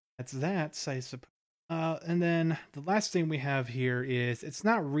that, I suppose. And then the last thing we have here is it's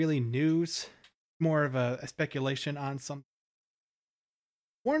not really news, more of a speculation on some.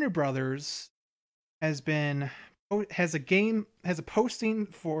 Warner Brothers has a posting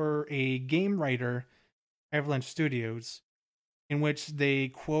for a game writer, Avalanche Studios, in which they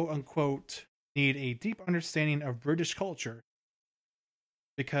quote unquote need a deep understanding of British culture,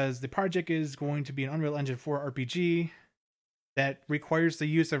 because the project is going to be an Unreal Engine 4 RPG that requires the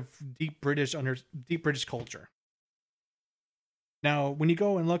use of deep British culture. Now, when you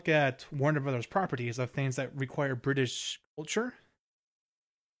go and look at Warner Brothers properties of things that require British culture,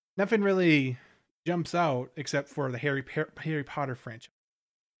 nothing really jumps out except for the Harry Potter franchise.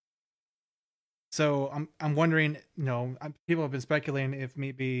 So I'm wondering, people have been speculating if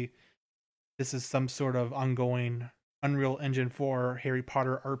maybe this is some sort of ongoing Unreal Engine 4 Harry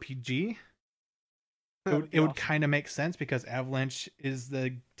Potter RPG. It would kind of make sense because Avalanche is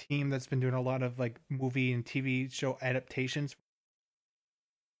the team that's been doing a lot of like movie and TV show adaptations.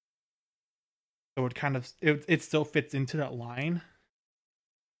 So it still fits into that line.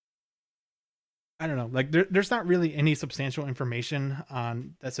 I don't know. Like there's not really any substantial information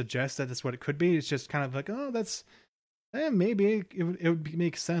on that suggests that that's what it could be. It's just kind of like, oh, that's maybe it would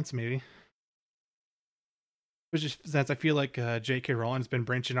make sense maybe. Which is since I feel like J.K. Rowling's been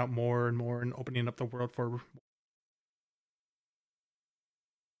branching out more and more and opening up the world for.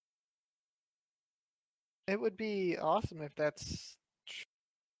 It would be awesome if that's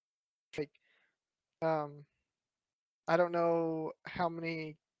like, I don't know how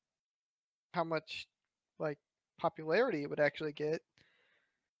much like popularity it would actually get.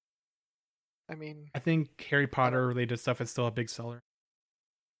 I mean, I think Harry Potter related stuff is still a big seller.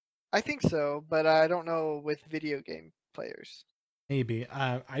 I think so, but I don't know with video game players. Maybe.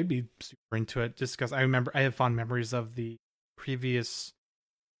 I'd be super into it just because I have fond memories of the previous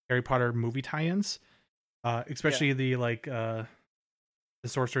Harry Potter movie tie-ins, especially the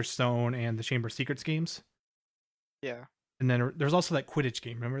Sorcerer's Stone and the Chamber of Secrets games. Yeah. And then there's also that Quidditch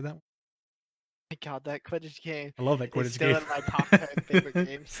game. Remember that one? My God, that Quidditch game! I love that Quidditch game. It's still in my top 10 favorite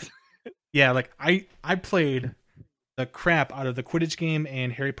games. Yeah, like I played the crap out of the Quidditch game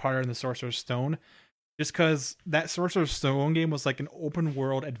and Harry Potter and the Sorcerer's Stone, just because that Sorcerer's Stone game was like an open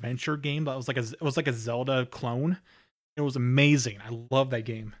world adventure game that was like a Zelda clone. It was amazing. I love that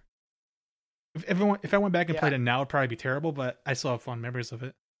game. If I went back and played it now, it'd probably be terrible, but I still have fond memories of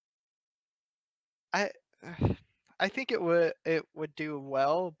it. I think it would do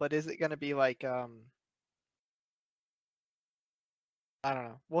well, but is it going to be like I don't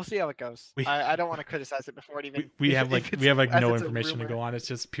know. We'll see how it goes. I don't want to criticize it before it even. We have no information to go on. It's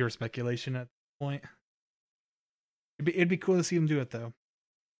just pure speculation at this point. It'd be cool to see them do it though.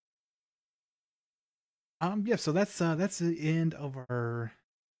 Yeah. So that's the end of our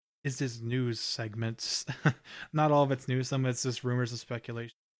Is This News segments. Not all of it's news. Some of it's just rumors and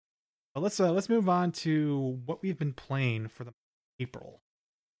speculation. But let's move on to what we've been playing for the April.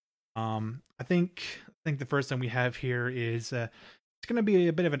 I think the first thing we have here is it's going to be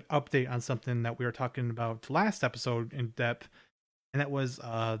a bit of an update on something that we were talking about last episode in depth, and that was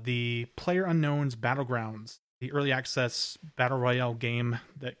the PlayerUnknown's Battlegrounds, the early access battle royale game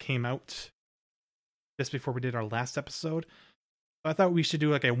that came out just before we did our last episode. So I thought we should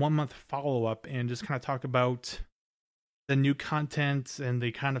do like a 1 month follow up and just kind of talk about new content and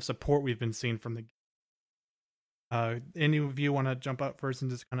the kind of support we've been seeing from the game. Any of you want to jump out first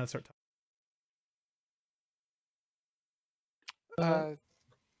and just kind of start talking?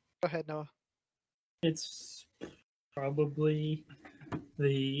 Go ahead, Noah. It's probably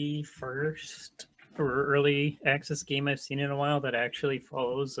the first or early access game I've seen in a while that actually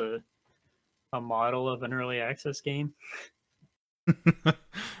follows a model of an early access game.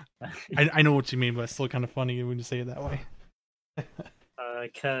 I know what you mean, but it's still kind of funny when you say it that way.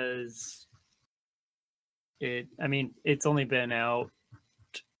 Because it's only been out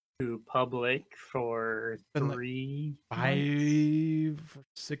to public for Been 5 or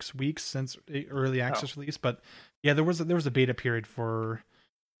 6 weeks since early access release, but yeah, there was a beta period for a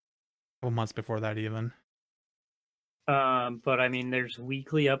couple months before that even. But I mean, there's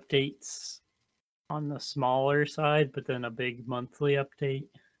weekly updates on the smaller side, but then a big monthly update.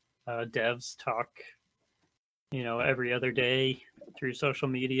 Devs talk, every other day through social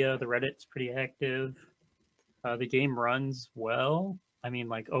media. The Reddit's pretty active. The game runs well. I mean,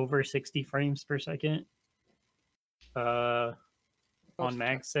 like over 60 frames per second on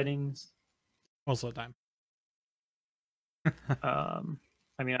max settings. Most of the time.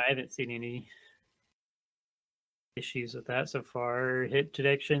 I mean, I haven't seen any issues with that so far. Hit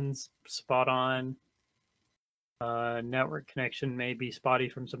detection's spot on. Network connection may be spotty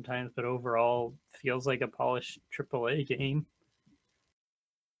from sometimes, but overall feels like a polished AAA game.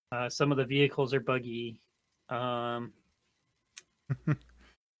 Some of the vehicles are buggy.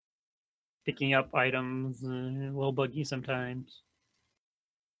 Picking up items, a little buggy sometimes.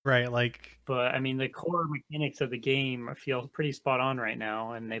 Right, but I mean, the core mechanics of the game feel pretty spot on right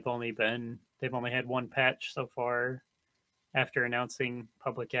now, and they've only had one patch so far after announcing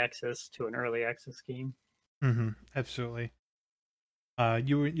public access to an early access game. Mm-hmm, absolutely.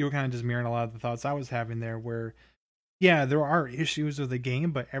 You were kind of just mirroring a lot of the thoughts I was having there, where yeah, there are issues with the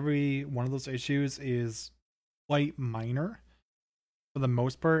game, but every one of those issues is quite minor for the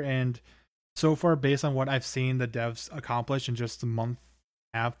most part, and so far, based on what I've seen the devs accomplish in just a month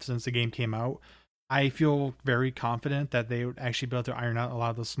and a half since the game came out, I feel very confident that they would actually be able to iron out a lot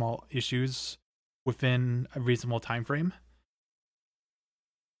of the small issues within a reasonable time frame.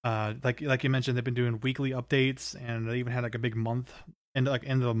 Like you mentioned, they've been doing weekly updates, and they even had like a big month end of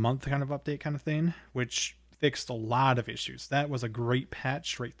the month kind of update kind of thing, which fixed a lot of issues. That was a great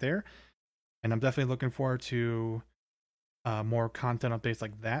patch right there, and I'm definitely looking forward to more content updates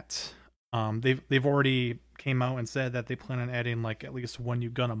like that. They've already came out and said that they plan on adding like at least one new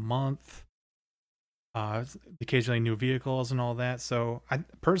gun a month, occasionally new vehicles and all that. So I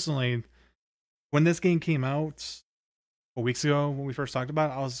personally, when this game came out weeks ago when we first talked about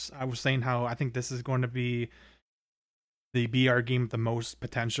it, I was saying how I think this is going to be the BR game with the most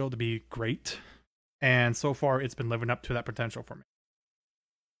potential to be great, and so far it's been living up to that potential for me.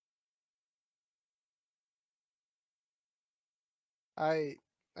 I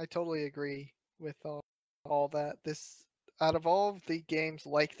totally agree with all that. This, out of all of the games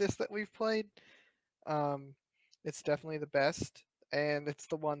like this that we've played, it's definitely the best, and it's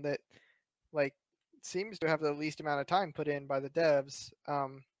the one that like seems to have the least amount of time put in by the devs,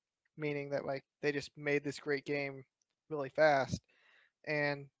 meaning that like they just made this great game really fast,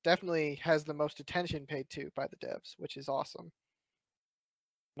 and definitely has the most attention paid to by the devs, which is awesome.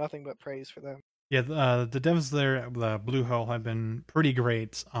 Nothing but praise for them. Yeah, the devs there, the Bluehole, have been pretty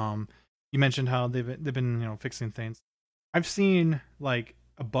great. You mentioned how they've been fixing things. I've seen like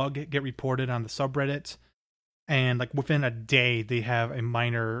a bug get reported on the subreddit, and like within a day they have a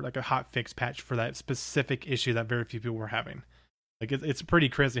minor, like a hot fix patch for that specific issue that very few people were having. Like it's pretty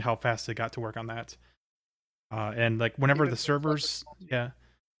crazy how fast they got to work on that. And like whenever the servers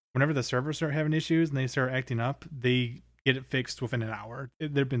start having issues and they start acting up, they get it fixed within an hour.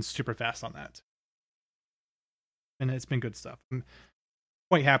 They've been super fast on that, and it's been good stuff. I'm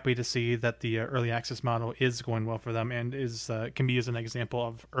quite happy to see that the early access model is going well for them, and is can be used as an example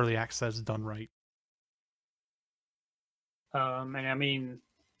of early access done right. And I mean,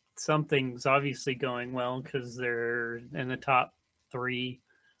 something's obviously going well because they're in the top 3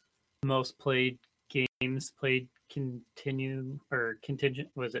 most played games played contingent,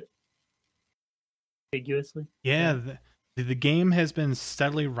 was it ambiguously? Yeah, the game has been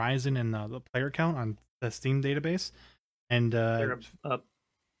steadily rising in the player count on the Steam database, and they're up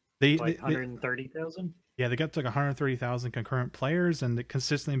they 130,000. Yeah, they got to like 130,000 concurrent players, and they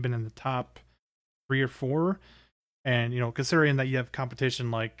consistently been in the top 3 or 4. And considering that you have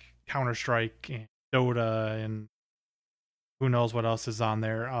competition like Counter-Strike and Dota and who knows what else is on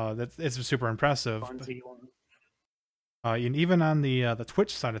there, it's super impressive. And even on the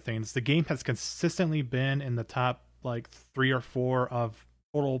Twitch side of things, the game has consistently been in the top like 3 or 4 of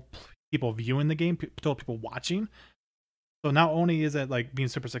total people viewing the game, total people watching. So not only is it like being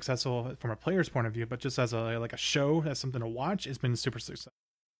super successful from a player's point of view, but just as a show, as something to watch, it's been super successful.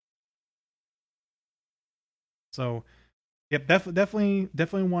 So, yep, definitely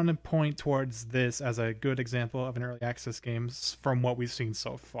want to point towards this as a good example of an early access game from what we've seen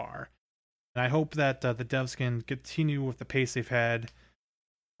so far. And I hope that the devs can continue with the pace they've had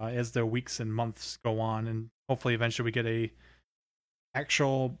as the weeks and months go on, and hopefully eventually we get a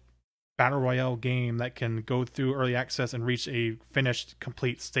actual battle royale game that can go through early access and reach a finished,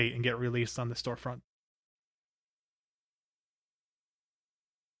 complete state and get released on the storefront.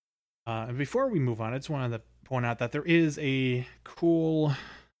 And before we move on, I just wanted to point out that there is a cool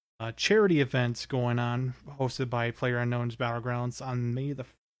charity event going on hosted by PlayerUnknown's Battlegrounds on May the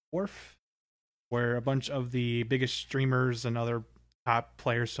 4th, where a bunch of the biggest streamers and other top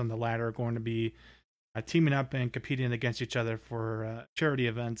players from the ladder are going to be teaming up and competing against each other for charity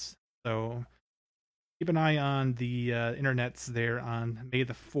events. So keep an eye on the internets there on May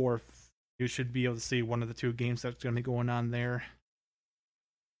the 4th. You should be able to see one of the 2 games that's going to be going on there.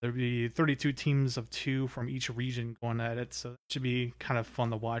 There'll be 32 teams of 2 from each region going at it, so it should be kind of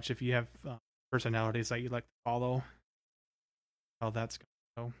fun to watch if you have personalities that you like to follow. How that's going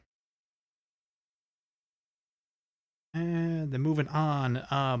to go. And then moving on,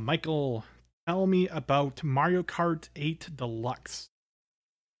 Michael, tell me about Mario Kart 8 Deluxe.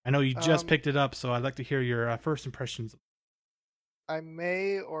 I know you just picked it up, so I'd like to hear your first impressions. I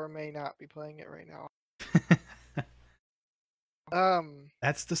may or may not be playing it right now.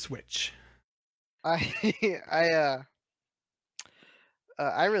 That's the Switch. I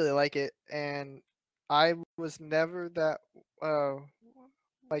really like it, and I was never that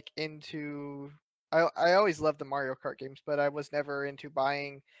like into. I always loved the Mario Kart games, but I was never into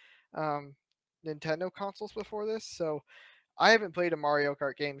buying Nintendo consoles before this, so I haven't played a Mario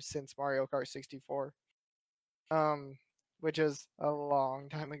Kart game since Mario Kart 64, which is a long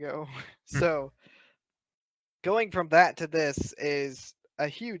time ago. So going from that to this is a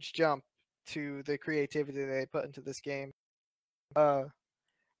huge jump to the creativity they put into this game. I'm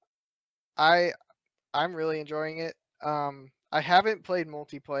really enjoying it. I haven't played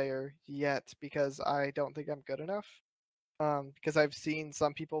multiplayer yet because I don't think I'm good enough. Because I've seen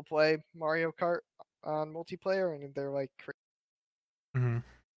some people play Mario Kart on multiplayer and they're like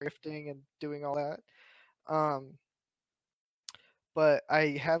drifting and doing all that. But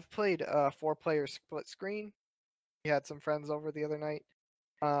I have played 4-player split screen. We had some friends over the other night.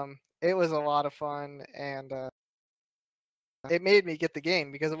 It was a lot of fun, and it made me get the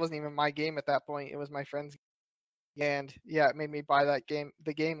game because it wasn't even my game at that point. It was my friend's game. And yeah, it made me buy the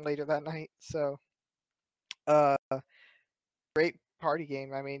game later that night. So, great party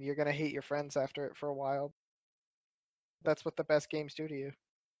game. I mean, you're gonna hate your friends after it for a while. That's what the best games do to you.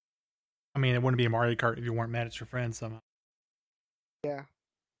 I mean, it wouldn't be a Mario Kart if you weren't mad at your friends somehow. Yeah.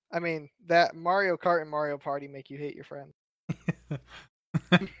 I mean, that Mario Kart and Mario Party make you hate your friends.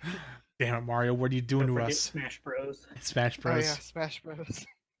 Damn it, Mario, what are you doing Don't to forget us? Smash Bros. Smash Oh Bros. yeah, Smash Bros.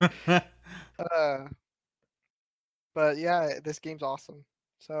 But yeah, this game's awesome.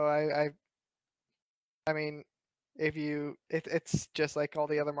 So I mean, it's just like all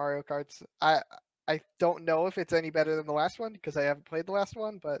the other Mario Karts. I don't know if it's any better than the last one because I haven't played the last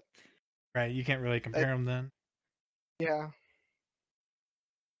one, but Right, you can't really compare them then. yeah.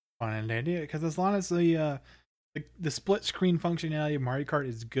 Fun and dandy, because as long as the split screen functionality of Mario Kart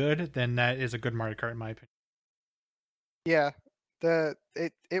is good, then that is a good Mario Kart in my opinion. Yeah.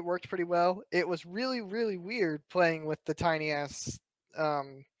 It worked pretty well. It was really, really weird playing with the tiny ass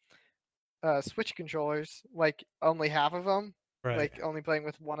Switch controllers, like only half of them, Right. like only playing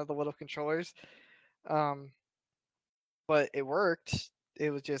with one of the little controllers. But it worked. It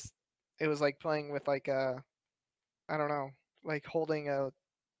was like playing with like a, I don't know, like holding a.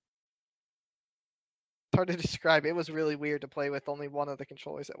 It's hard to describe. It was really weird to play with only one of the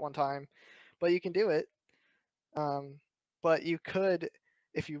controllers at one time, but you can do it. But you could,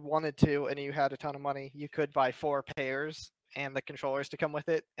 if you wanted to, and you had a ton of money, you could buy 4 pairs and the controllers to come with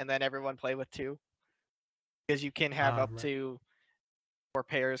it, and then everyone play with 2. Because you can have up Right. to 4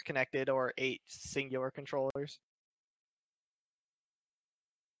 pairs connected or 8 singular controllers.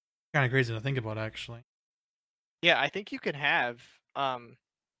 Kind of crazy to think about, actually. Yeah, I think you can have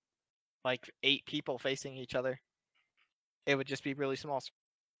like 8 people facing each other. It would just be really small.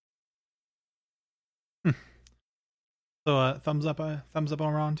 So thumbs up all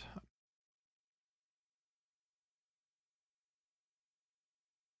around.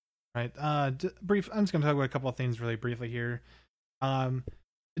 Right. Brief. I'm just gonna talk about a couple of things really briefly here.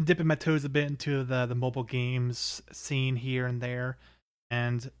 dipping my toes a bit into the mobile games scene here and there,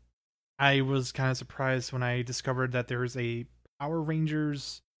 and I was kind of surprised when I discovered that there's a Power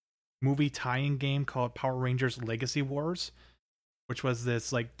Rangers movie tie-in game called Power Rangers Legacy Wars, which was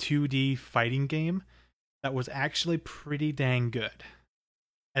this like 2D fighting game that was actually pretty dang good.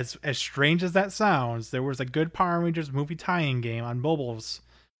 As strange as that sounds, there was a good Power Rangers movie tie-in game on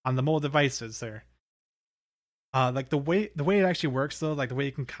the mobile devices there. Like the way it actually works though, like the way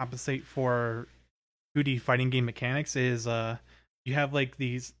you can compensate for 2D fighting game mechanics is you have like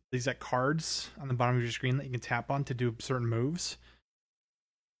these like cards on the bottom of your screen that you can tap on to do certain moves.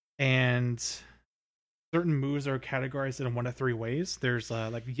 And certain moves are categorized in one of three ways. There's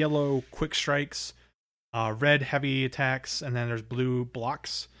like yellow quick strikes, red heavy attacks, and then there's blue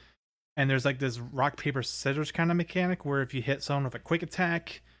blocks. And there's like this rock paper scissors kind of mechanic where if you hit someone with a quick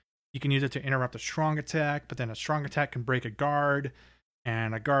attack, you can use it to interrupt a strong attack, but then a strong attack can break a guard,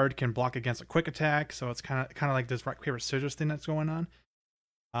 and a guard can block against a quick attack. So it's kind of like this rock paper scissors thing that's going on.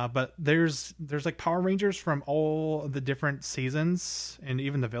 But there's like Power Rangers from all the different seasons and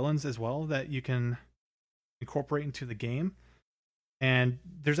even the villains as well that you can incorporate into the game. And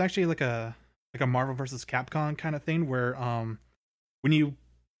there's actually like a Marvel versus Capcom kind of thing where when you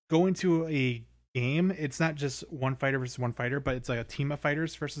go into a game, it's not just one fighter versus one fighter, but it's like a team of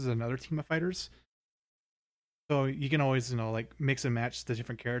fighters versus another team of fighters. So you can always, like mix and match the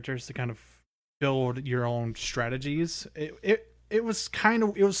different characters to kind of build your own strategies. It was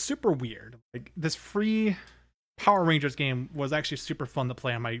super weird. Like this free Power Rangers game was actually super fun to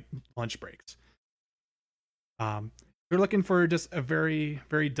play on my lunch breaks. If you're looking for just a very,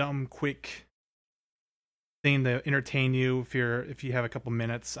 very dumb, quick thing to entertain you, if you have a couple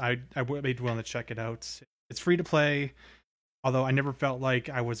minutes, I would be willing to check it out. It's free to play, although I never felt like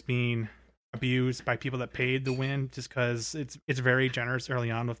I was being abused by people that paid to win, just because it's very generous early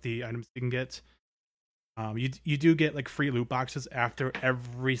on with the items you can get. You do get like free loot boxes after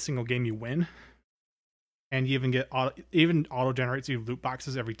every single game you win, and you even get auto generates you loot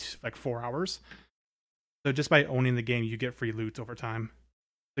boxes every 4 hours. So just by owning the game, you get free loot over time.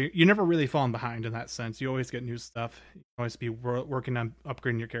 So you're never really falling behind in that sense. You always get new stuff. You always be working on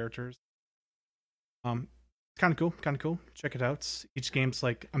upgrading your characters. It's kind of cool. Check it out. Each game's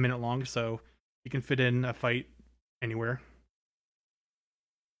like a minute long, so you can fit in a fight anywhere.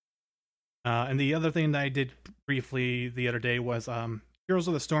 And the other thing that I did briefly the other day was Heroes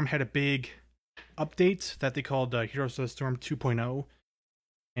of the Storm had a big update that they called Heroes of the Storm 2.0.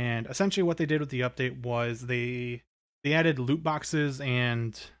 And essentially what they did with the update was they added loot boxes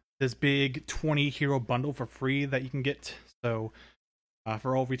and this big 20 hero bundle for free that you can get. So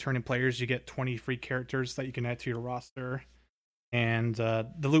for all returning players, you get 20 free characters that you can add to your roster. And the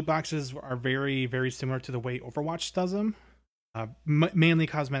loot boxes are very, very similar to the way Overwatch does them. Mainly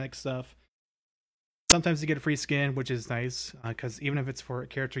cosmetic stuff. Sometimes you get a free skin, which is nice, because even if it's for a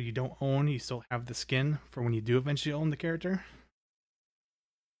character you don't own, you still have the skin for when you do eventually own the character.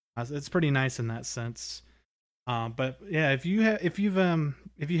 So it's pretty nice in that sense. But yeah, if you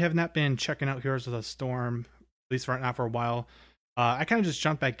have not been checking out Heroes of the Storm, at least right now for a while, I kind of just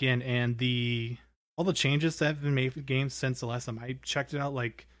jumped back in, and all the changes that have been made for the game since the last time I checked it out,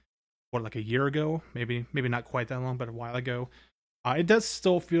 like a year ago, maybe not quite that long, but a while ago. It does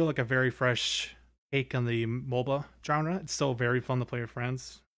still feel like a very fresh take on the MOBA genre. It's still very fun to play with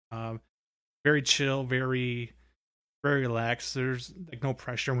friends. Very chill, very, very relaxed. There's like no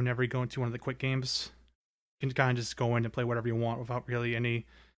pressure whenever you go into one of the quick games. You can kind of just go in and play whatever you want without really any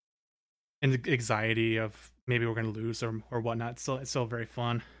anxiety of maybe we're going to lose or whatnot. It's still very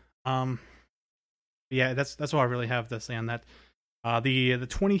fun. Yeah, that's all I really have to say on that.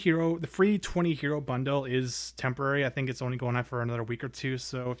 The free 20 hero bundle is temporary. I think it's only going on for another week or two.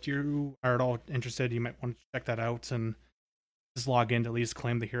 So if you are at all interested, you might want to check that out and just log in to at least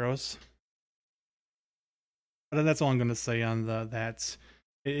claim the heroes. But that's all I'm going to say on that.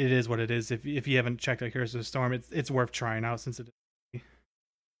 It is what it is. If you haven't checked out Heroes of the Storm, it's worth trying out since it is.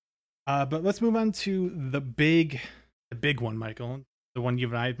 But let's move on to the big one, Michael. The one you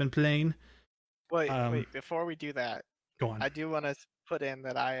and I have been playing. Wait, before we do that, go on. I do want to put in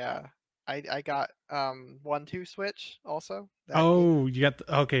that I got 1-2 Switch also. Oh, you got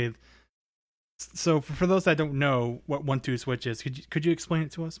okay. So for those that don't know what 1-2 Switch is, could you explain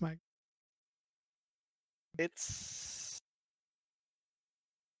it to us, Mike? It's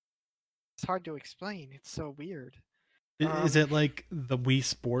hard to explain. It's so weird. Is it like the Wii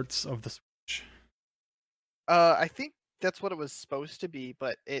Sports of the Switch? I think that's what it was supposed to be,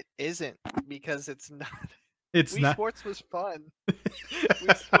 but it isn't because it's not. It's Wii not. Sports was fun.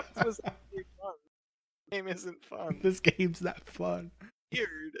 Wii Sports was actually fun. This game isn't fun. This game's not fun.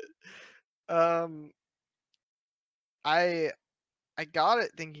 weird. Um, I got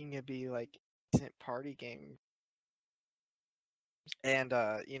it thinking it'd be like decent party game, and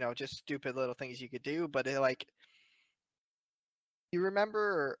just stupid little things you could do. But it like, you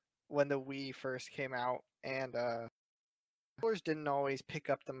remember when the Wii first came out, and controllers didn't always pick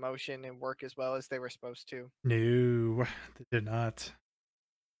up the motion and work as well as they were supposed to. No, they did not.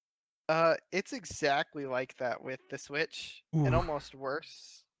 It's exactly like that with the Switch, and Ooh. almost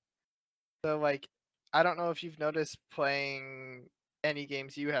worse. So like, I don't know if you've noticed playing any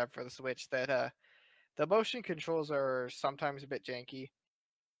games you have for the Switch that the motion controls are sometimes a bit janky.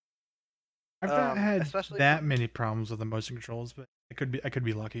 I've not had especially that many problems with the motion controls, but I could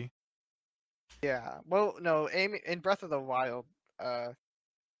be lucky. Yeah. Well, no, aiming in Breath of the Wild,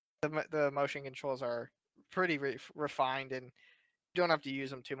 the motion controls are pretty refined, and you don't have to use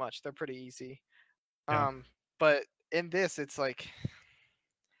them too much. They're pretty easy. Yeah. But in this, it's like,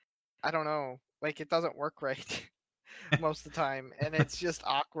 I don't know, like it doesn't work right most of the time, and it's just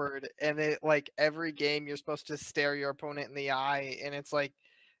awkward. And it like every game you're supposed to stare your opponent in the eye, and it's like,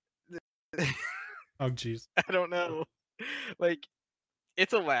 Oh jeez. I don't know, like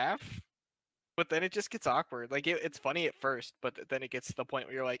it's a laugh. But then it just gets awkward. Like it's funny at first, but then it gets to the point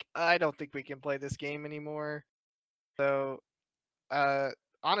where you're like, I don't think we can play this game anymore. So,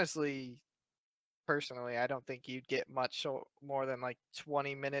 honestly, personally, I don't think you'd get much more than like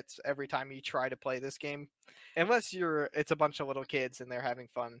 20 minutes every time you try to play this game, unless it's a bunch of little kids and they're having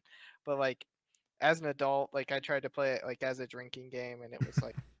fun. But like, as an adult, like I tried to play it like as a drinking game, and it was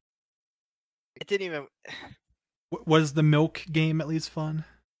like, it didn't even. Was the milk game at least fun?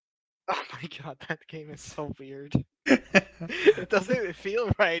 Oh my god, that game is so weird. It doesn't even feel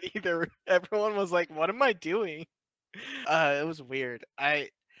right either. Everyone was like, "What am I doing?" It was weird.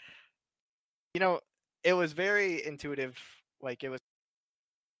 It was very intuitive. Like it was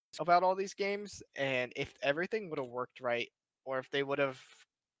about all these games, and if everything would have worked right, or if they would have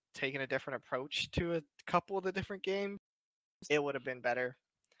taken a different approach to a couple of the different games, it would have been better.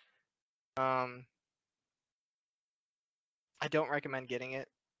 I don't recommend getting it.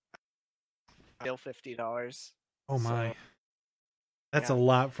 Still $50. Oh my. So, That's yeah. a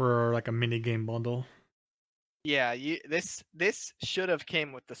lot for like a mini game bundle. Yeah, this should have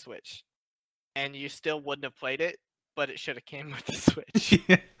came with the Switch, and you still wouldn't have played it, but it should have came with the Switch.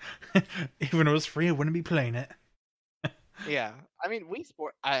 Even if it was free, I wouldn't be playing it. Yeah, I mean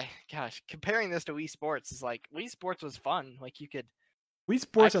comparing this to Wii Sports is like, Wii Sports was fun. Like you could. Wii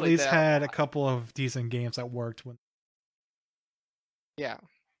Sports at played least that a had a lot. couple of decent games that worked. Yeah,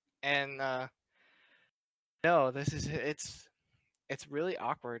 and no, it's really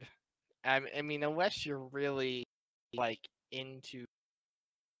awkward. I mean, unless you're really like into,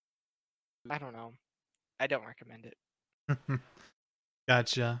 I don't know, I don't recommend it.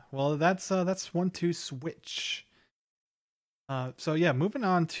 Gotcha. Well, that's 1-2 Switch. So yeah, moving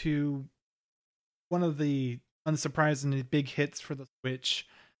on to one of the unsurprisingly big hits for the Switch.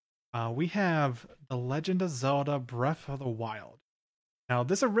 We have The Legend of Zelda: Breath of the Wild. Now,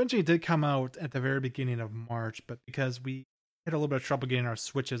 this originally did come out at the very beginning of March, but because we had a little bit of trouble getting our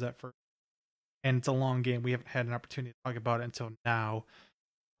Switches at first, and it's a long game, we haven't had an opportunity to talk about it until now.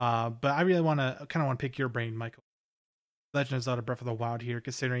 But I really want to pick your brain, Michael. Legend of Zelda: Breath of the Wild here,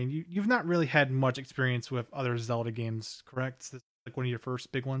 considering you've not really had much experience with other Zelda games, correct? This is like one of your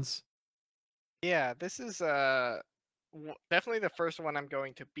first big ones. Yeah, this is definitely the first one I'm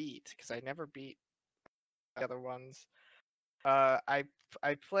going to beat, because I never beat the other ones. I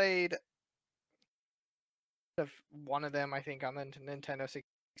played one of them, I think, on the Nintendo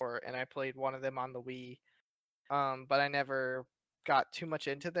 64, and I played one of them on the Wii. But I never got too much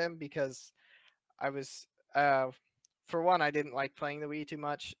into them because I was, for one, I didn't like playing the Wii too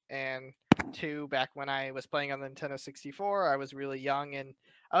much, and two, back when I was playing on the Nintendo 64, I was really young, and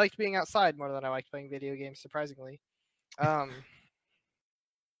I liked being outside more than I liked playing video games, surprisingly. But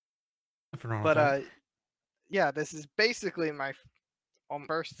yeah, this is basically my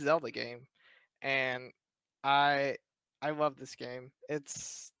first Zelda game, and I love this game.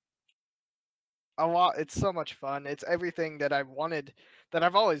 It's a lot. It's so much fun. It's everything that I've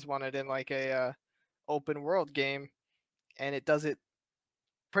always wanted in like a open world game, and it does it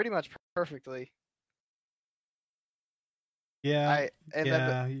pretty much perfectly. Yeah, Then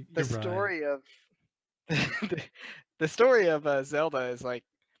the you're story of the story of Zelda is like,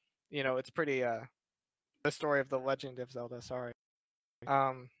 it's pretty the story of the Legend of Zelda. Sorry.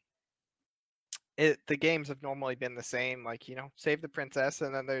 The games have normally been the same, like, save the princess,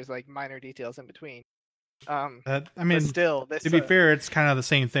 and then there's like minor details in between. I But mean, still, this to be fair, it's kind of the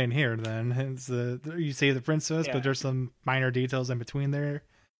same thing here. Then it's you say the princess, Yeah. but there's some minor details in between there.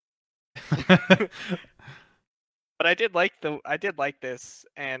 but I did like this,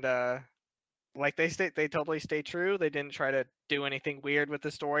 and like they totally stay true. They didn't try to do anything weird with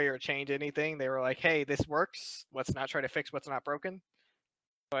the story or change anything. They were like, hey, this works. Let's not try to fix what's not broken.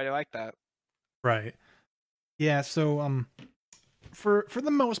 So I like that. Right. Yeah. So for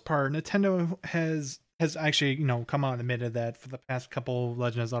the most part, Nintendo has actually come out and admitted that for the past couple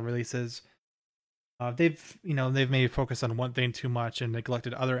Legend of Zelda releases, they've maybe focused on one thing too much and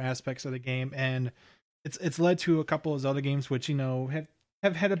neglected other aspects of the game, and it's led to a couple of Zelda games which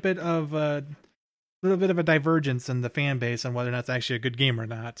have had a bit of a little bit of a divergence in the fan base on whether or not it's actually a good game or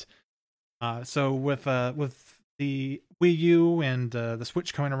not. So with the Wii U and the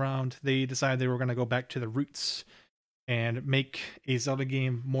Switch coming around, they decided they were going to go back to the roots and make a Zelda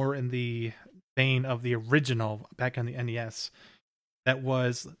game more in the vein of the original back on the NES. That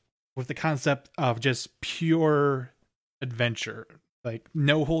was with the concept of just pure adventure, like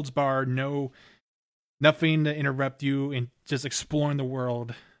no holds barred, nothing to interrupt you, and just exploring the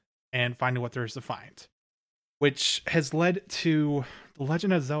world and finding what there is to find, which has led to The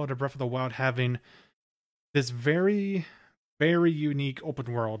Legend of Zelda Breath of the Wild having this very, very unique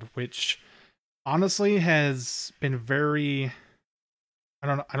open world, which honestly has been very, I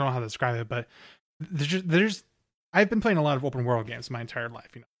don't know how to describe it, but there's I've been playing a lot of open world games my entire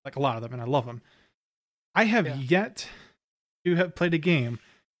life, like a lot of them, and I love them. I have yet to have played a game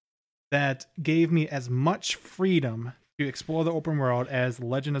that gave me as much freedom to explore the open world as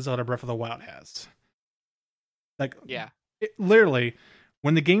Legend of Zelda Breath of the Wild has. Like, literally,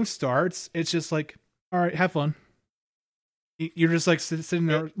 when the game starts, it's just like, all right, have fun. You're just like sitting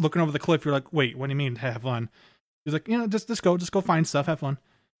there looking over the cliff. You're like, wait, what do you mean have fun? He's like, just go find stuff, have fun.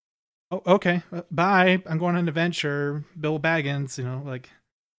 Oh, okay, bye. I'm going on an adventure. Bill Baggins, like,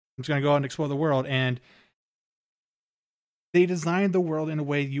 I'm just gonna go out and explore the world. And they designed the world in a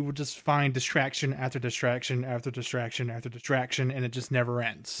way you would just find distraction after distraction after distraction after distraction, and it just never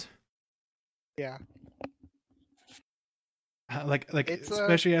ends. Yeah. Like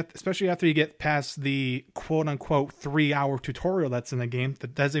especially after you get past the quote unquote 3-hour tutorial that's in the game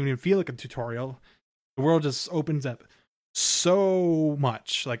that doesn't even feel like a tutorial. The world just opens up so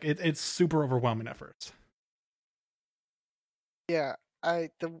much. Like it's super overwhelming at first. Yeah,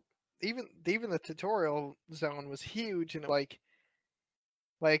 even the tutorial zone was huge, and like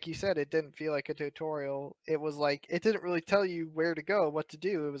you said, it didn't feel like a tutorial. It was like it didn't really tell you where to go, what to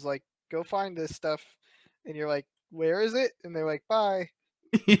do. It was like, go find this stuff, and you're like, where is it? And they're like, bye.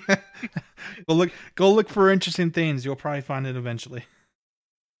 Yeah. Go look for interesting things. You'll probably find it eventually.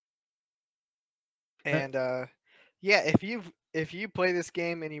 And if you play this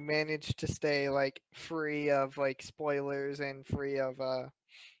game and you manage to stay like free of like spoilers and free of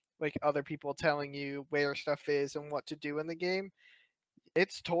like other people telling you where stuff is and what to do in the game,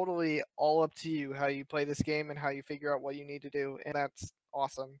 it's totally all up to you how you play this game and how you figure out what you need to do, and that's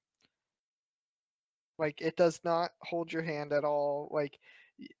awesome. Like, it does not hold your hand at all. Like,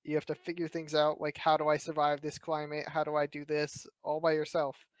 you have to figure things out, like, how do I survive this climate? How do I do this all by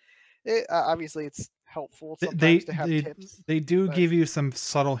yourself? Obviously, it's helpful sometimes to have tips. They do give you some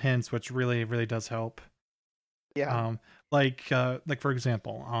subtle hints, which really, really does help. Yeah. Like for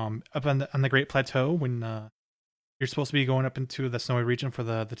example, up on the Great Plateau, when you're supposed to be going up into the snowy region for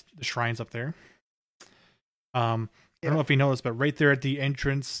the shrines up there. I don't know if you noticed, but right there at the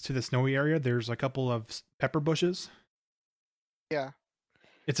entrance to the snowy area, there's a couple of pepper bushes. Yeah.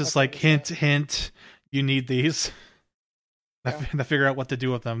 It's just like, hint, you need these. To figure out what to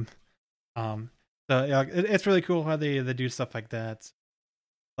do with them. So yeah, it's really cool how they do stuff like that.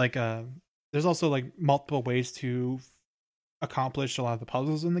 Like, there's also like multiple ways to accomplish a lot of the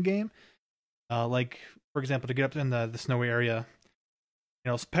puzzles in the game. Like, for example, to get up in the snowy area,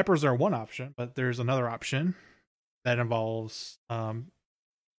 peppers are one option, but there's another option that involves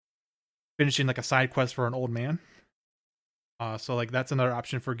finishing like a side quest for an old man. So like that's another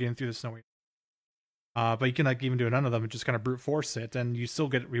option for getting through the snowy. But you can like even do none of them and just kind of brute force it, and you still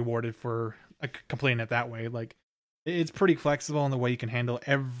get rewarded for completing it that way. Like, it's pretty flexible in the way you can handle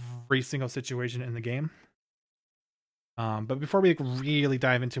every single situation in the game. But before we really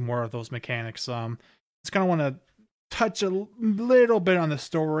dive into more of those mechanics, just kind of want to touch a little bit on the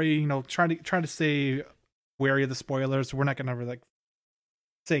story. Try to stay wary of the spoilers. We're not going to really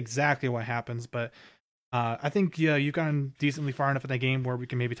say exactly what happens, but I think you've gotten decently far enough in the game where we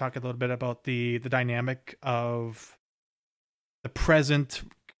can maybe talk a little bit about the dynamic of the present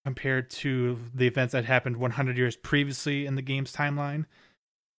compared to the events that happened 100 years previously in the game's timeline.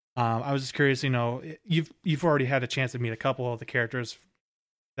 I was just curious, you've already had a chance to meet a couple of the characters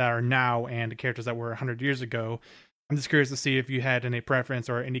that are now and the characters that were 100 years ago. I'm just curious to see if you had any preference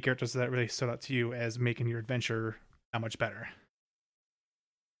or any characters that really stood out to you as making your adventure that much better.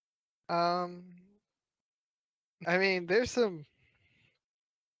 I mean, there's some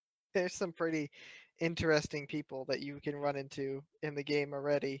pretty interesting people that you can run into in the game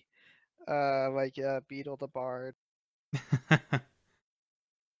already. Like Beetle the Bard.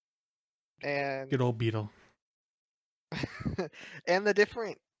 And good old Beetle. and the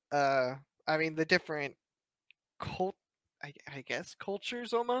different the different I guess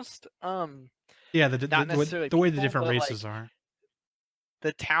cultures almost. Yeah, not necessarily the way the people, different but, races like, are.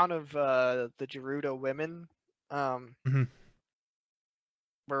 The town of the Gerudo women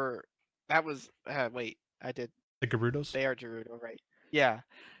were that was wait, I did the Gerudos? They are Gerudo, right? Yeah.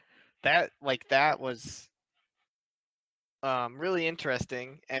 That was really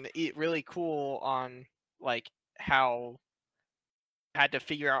interesting and really cool on like how had to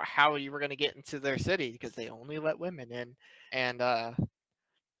figure out how you were going to get into their city because they only let women in. And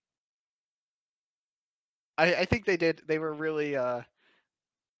I think they were really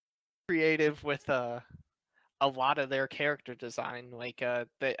creative with a lot of their character design, like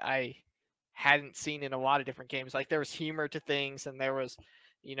that I hadn't seen in a lot of different games. Like there was humor to things and there was,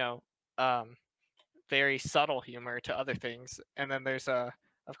 very subtle humor to other things. And then there's of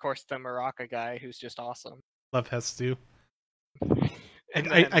course the Maraca guy who's just awesome. Love Hestu.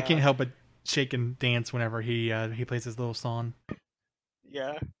 And I can't help but shake and dance whenever he plays his little song.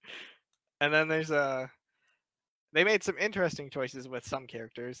 Yeah. And then there's they made some interesting choices with some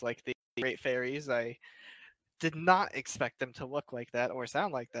characters, like the Great Fairies. I did not expect them to look like that or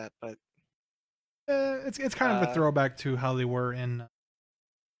sound like that, but it's kind of a throwback to how they were in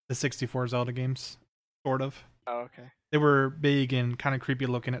the 64 Zelda games, sort of. Oh, okay. They were big and kind of creepy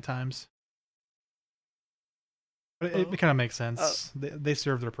looking at times. But it kind of makes sense. They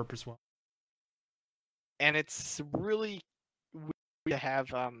serve their purpose well. And it's really weird to have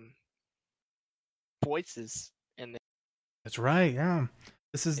voices in there. That's right, yeah.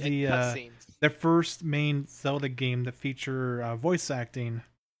 This is the first main Zelda game that feature voice acting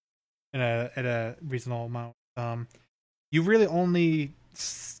at a reasonable amount. You really only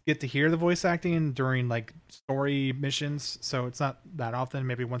get to hear the voice acting during like story missions, so it's not that often.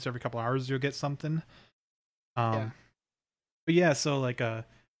 Maybe once every couple hours you'll get something. But yeah, so like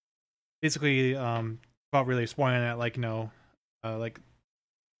basically without really spoiling it, like like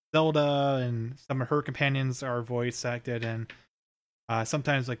Zelda and some of her companions are voice acted, and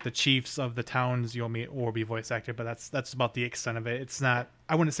sometimes like the chiefs of the towns you'll meet will be voice acted, but that's about the extent of it. It's not,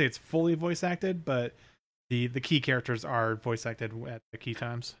 I wouldn't say it's fully voice acted, but the key characters are voice acted at the key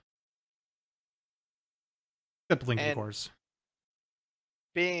times. Except Link, of course.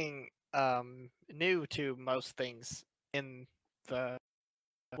 Being new to most things in the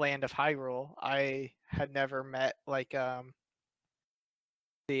land of Hyrule, I had never met like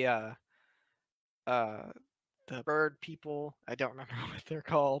the bird people. I don't remember what they're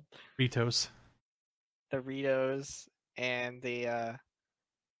called. Ritos. The Ritos and the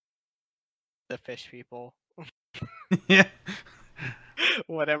fish people. Yeah.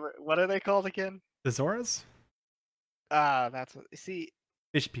 Whatever. What are they called again? The Zoras? That's what. See,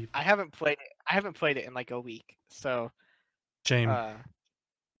 fish people. I haven't played it in like a week, so. Shame. You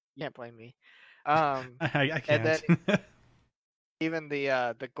can't blame me. I can't. And then even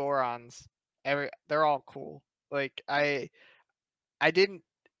the Gorons, they're all cool. Like I didn't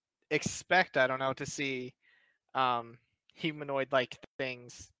expect, I don't know, to see humanoid like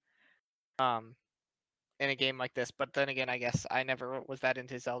things in a game like this, but then again, I guess I never was that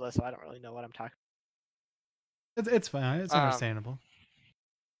into Zelda, so I don't really know what I'm talking about. It's fine. It's understandable.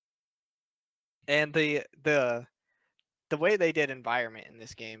 And the way they did environment in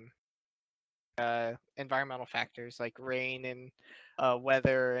this game, environmental factors like rain and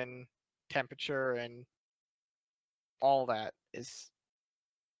weather and temperature and all that is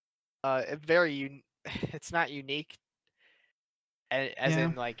it's not unique as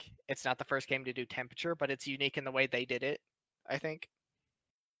in like it's not the first game to do temperature, but it's unique in the way they did it, I think.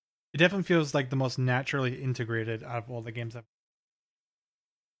 It definitely feels like the most naturally integrated out of all the games I've.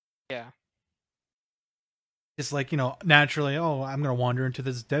 Yeah. It's like, naturally, I'm going to wander into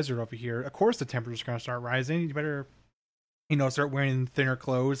this desert over here. Of course the temperature's going to start rising. You better, start wearing thinner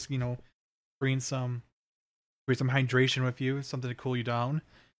clothes, bring some hydration with you, something to cool you down.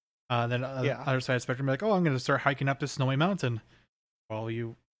 Then other side of the spectrum, like, I'm going to start hiking up this snowy mountain. Well,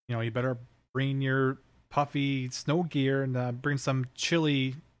 you better bring your puffy snow gear and bring some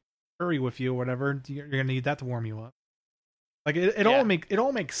chili curry with you or whatever. You're going to need that to warm you up. Like it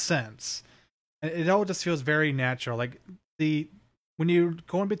all makes sense. It all just feels very natural. Like when you're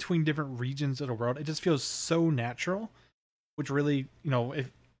going between different regions of the world, it just feels so natural, which really,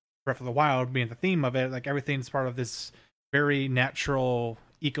 if Breath of the Wild being the theme of it, like everything's part of this very natural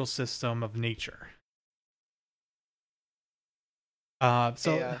ecosystem of nature.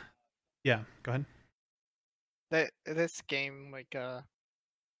 Yeah, go ahead. This game, like,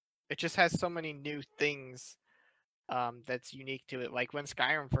 it just has so many new things that's unique to it. Like when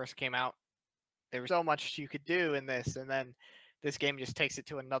Skyrim first came out, there was so much you could do in this, and then this game just takes it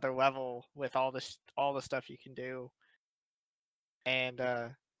to another level with all the stuff you can do. And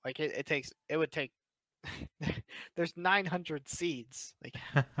like it would take there's 900 seeds. Like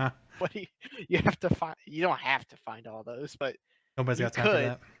what do you have to find? You don't have to find all those, but nobody's got time for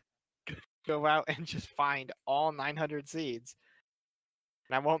that. Go out and just find all 900 seeds.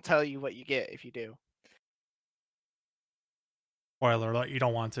 And I won't tell you what you get if you do. Spoiler alert, you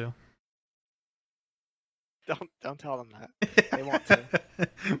don't want to. Don't tell them that. They want to.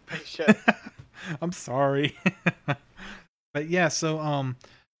 They should. I'm sorry. But yeah, so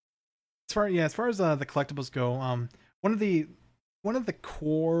as far as the collectibles go, one of the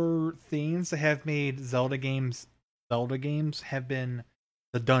core themes that have made Zelda games have been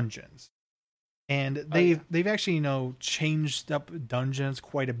the dungeons. And they've actually, changed up dungeons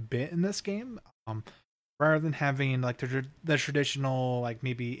quite a bit in this game. Rather than having like the traditional like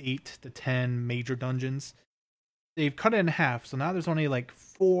maybe 8 to 10 major dungeons, they've cut it in half. So now there's only like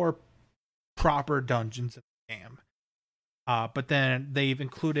 4 proper dungeons in the game. But then they've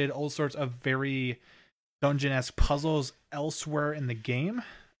included all sorts of very dungeon-esque puzzles elsewhere in the game,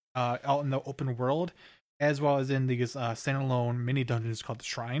 out in the open world, as well as in these standalone mini dungeons called the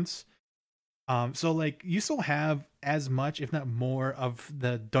shrines. So like you still have as much, if not more, of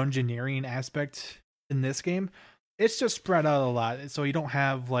the dungeoneering aspect in this game. It's just spread out a lot, so you don't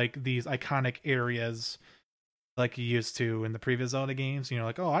have like these iconic areas like you used to in the previous Zelda games.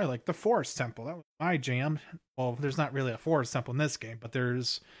 Like, oh, I like the Forest Temple, that was my jam. Well, there's not really a Forest Temple in this game, but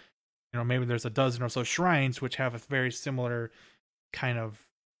there's, maybe there's a dozen or so shrines which have a very similar kind of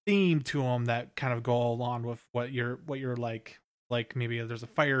theme to them that kind of go along with what you're like maybe there's a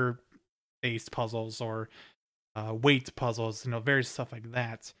fire based puzzles or weight puzzles, various stuff like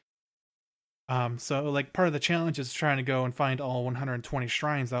that. So like part of the challenge is trying to go and find all 120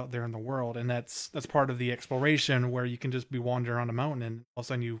 shrines out there in the world, and that's part of the exploration, where you can just be wandering around a mountain and all of a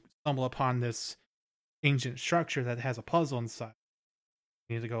sudden you stumble upon this ancient structure that has a puzzle inside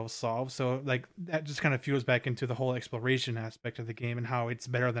you need to go solve. So like that just kind of fuels back into the whole exploration aspect of the game and how it's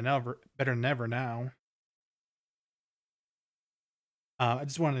better than ever now. I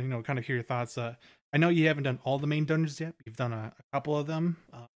just wanted to kind of hear your thoughts. I know you haven't done all the main dungeons yet, but you've done a couple of them.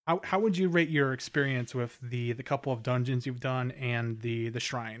 How would you rate your experience with the couple of dungeons you've done and the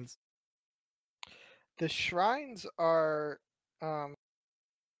shrines? The shrines are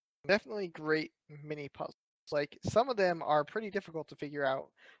definitely great mini puzzles. Like some of them are pretty difficult to figure out.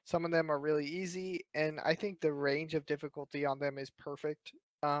 Some of them are really easy, and I think the range of difficulty on them is perfect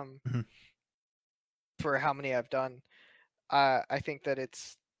for how many I've done. I think that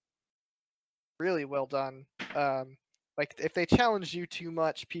it's really well done. Like if they challenge you too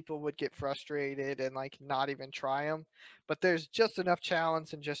much, people would get frustrated and like not even try them. But there's just enough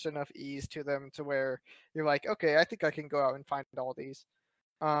challenge and just enough ease to them to where you're like, okay, I think I can go out and find all these.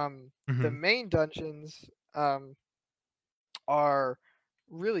 The main dungeons are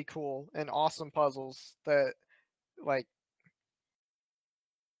really cool and awesome puzzles that like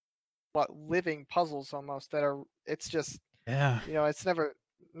living puzzles almost that are. It's just it's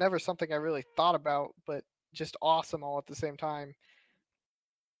never something I really thought about, but just awesome all at the same time.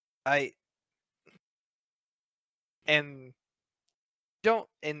 Again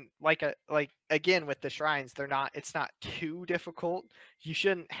with the shrines, it's not too difficult. You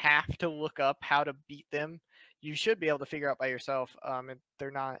shouldn't have to look up how to beat them. You should be able to figure out by yourself. And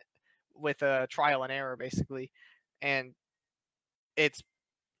they're not with a trial and error basically, and it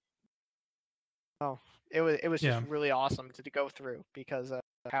was just really awesome to go through because of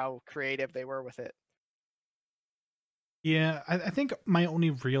how creative they were with it. Yeah, I think my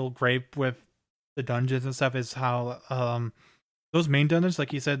only real gripe with the dungeons and stuff is how those main dungeons,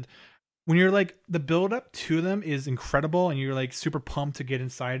 like you said, when you're like the build up to them is incredible and you're like super pumped to get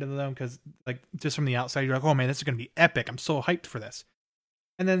inside of them because like just from the outside you're like, oh man, this is gonna be epic. I'm so hyped for this.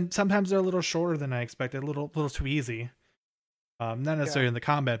 And then sometimes they're a little shorter than I expected, a little too easy. Not necessarily in the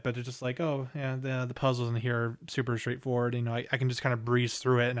combat, but it's just like, oh yeah, the puzzles in here are super straightforward. I can just kind of breeze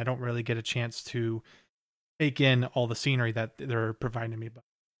through it and I don't really get a chance to take in all the scenery that they're providing me. But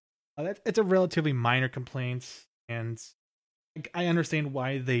it's a relatively minor complaint, and I understand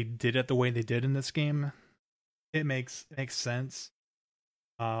why they did it the way they did in this game. It makes sense.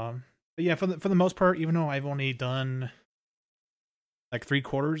 But yeah, for the most part, even though I've only done like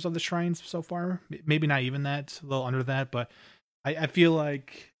 3/4 of the shrines so far, maybe not even that, a little under that, but I feel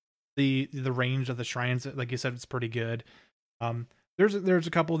like the range of the shrines, like you said, it's pretty good. There's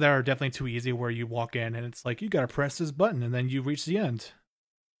a couple that are definitely too easy where you walk in and it's like you gotta press this button and then you reach the end.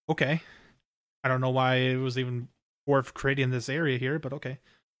 Okay, I don't know why it was even worth creating this area here, but okay.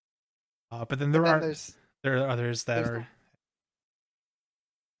 But then there are others that are.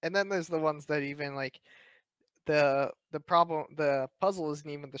 And then there's the ones that even like the puzzle isn't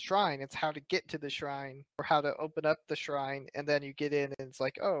even the shrine, it's how to get to the shrine or how to open up the shrine, and then you get in and it's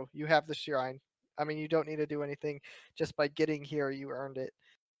like, oh, you have the shrine. I mean, you don't need to do anything, just by getting here you earned it.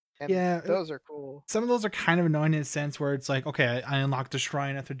 And yeah, those are cool. Some of those are kind of annoying in a sense where it's like, okay, I unlocked the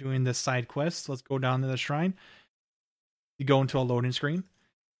shrine after doing this side quest, let's go down to the shrine. You go into a loading screen,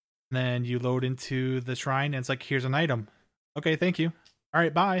 and then you load into the shrine and it's like, here's an item. Okay, thank you. All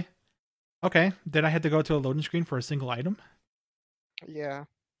right, bye. Okay, did I have to go to a loading screen for a single item? Yeah.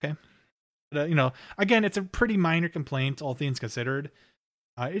 Okay. But, again, it's a pretty minor complaint, all things considered.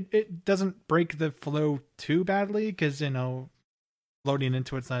 It doesn't break the flow too badly because, loading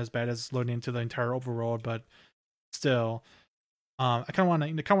into it's not as bad as loading into the entire overworld, but still, I kind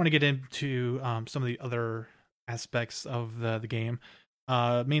of want to get into some of the other aspects of the game,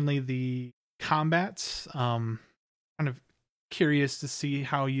 mainly the combat. Kind of curious to see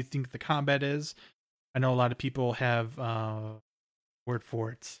how you think the combat is. I know a lot of people have word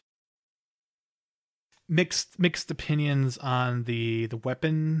for it, mixed opinions on the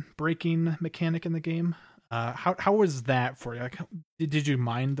weapon breaking mechanic in the game. How was that for you? Like, did you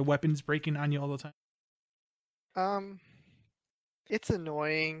mind the weapons breaking on you all the time? It's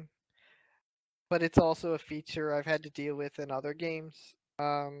annoying, but it's also a feature I've had to deal with in other games.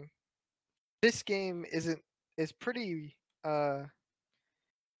 This game is pretty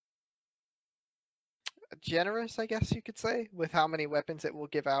generous, I guess you could say, with how many weapons it will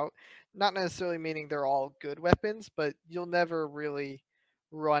give out. Not necessarily meaning they're all good weapons, but you'll never really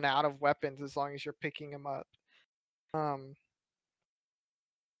run out of weapons as long as you're picking them up.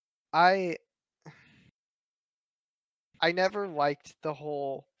 I never liked the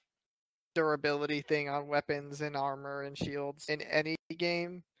whole durability thing on weapons and armor and shields in any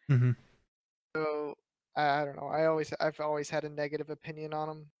game. Mm-hmm. So I don't know. I've always had a negative opinion on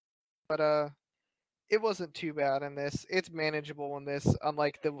them, but it wasn't too bad in this. It's manageable in this,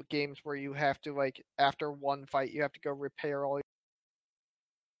 unlike the games where you have to, like, after one fight, you have to go repair all.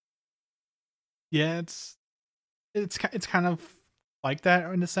 Yeah, it's kind of like that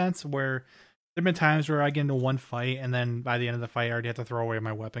in a sense where there've been times where I get into one fight and then by the end of the fight I already have to throw away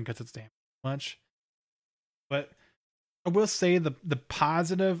my weapon because it's damaged much. But I will say the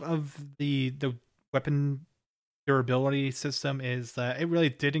positive of the weapon durability system is that it really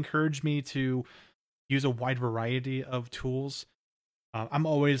did encourage me to use a wide variety of tools. I'm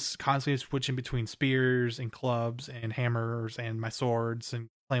always constantly switching between spears and clubs and hammers and my swords and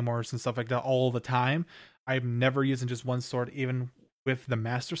claymores and stuff like that all the time. I'm never using just one sword, even with the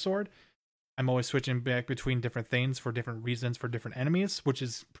master sword. I'm always switching back between different things for different reasons for different enemies, which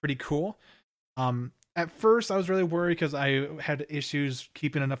is pretty cool. At first, I was really worried because I had issues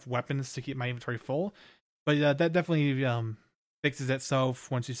keeping enough weapons to keep my inventory full, but that definitely fixes itself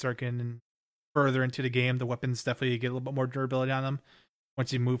once you start getting further into the game. The weapons definitely get a little bit more durability on them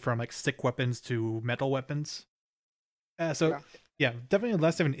once you move from like stick weapons to metal weapons. Yeah, definitely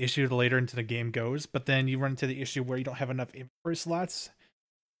less of an issue the later into the game goes, but then you run into the issue where you don't have enough inventory slots.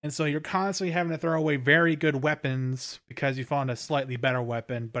 And so you're constantly having to throw away very good weapons because you found a slightly better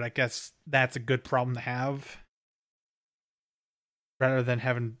weapon, but I guess that's a good problem to have. Rather than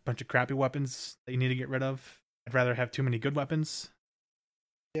having a bunch of crappy weapons that you need to get rid of, I'd rather have too many good weapons.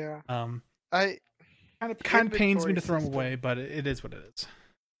 Yeah. Kind of pains me to throw them away, but it is what it is.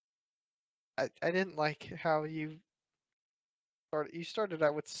 I didn't like how you started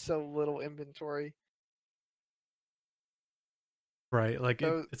out with so little inventory. Right, like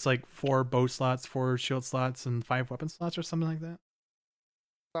it's like 4 bow slots, 4 shield slots, and 5 weapon slots or something like that.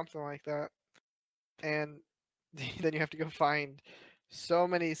 Something like that. And then you have to go find so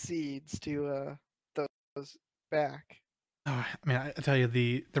many seeds to those back. Oh, I mean, I tell you,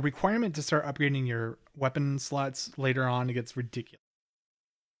 the requirement to start upgrading your weapon slots later on, it gets ridiculous.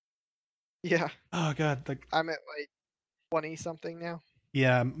 Yeah. Oh god, I'm at like 20 something now.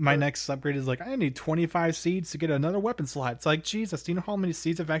 Yeah, my next upgrade is like, I need 25 seeds to get another weapon slot. It's like, Jesus, do you know how many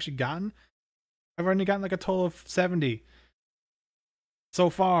seeds I've actually gotten? I've already gotten like a total of 70 so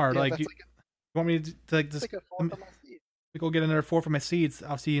far. Yeah, like, you want me to like just? Like a fourth of my seeds. go get another 4 for my seeds.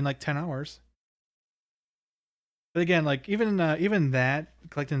 I'll see you in like 10 hours. But again, like even that,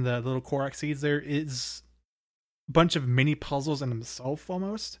 collecting the little Korok seeds there is a bunch of mini puzzles in themselves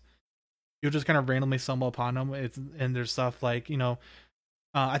almost. You'll just kind of randomly stumble upon them. And there's stuff like,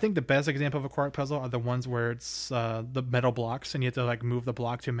 I think the best example of a Korok puzzle are the ones where it's the metal blocks and you have to like move the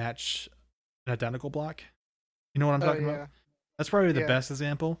block to match an identical block. You know what I'm talking about? That's probably the best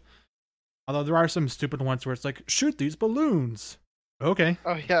example. Although there are some stupid ones where it's like, shoot these balloons. Okay.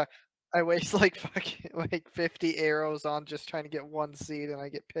 Oh yeah. I waste like fucking like 50 arrows on just trying to get one seed and I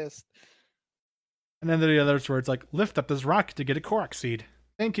get pissed. And then there are the others where it's like, lift up this rock to get a Korok seed.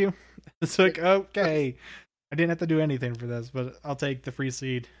 Thank you. It's like, okay. I didn't have to do anything for this, but I'll take the free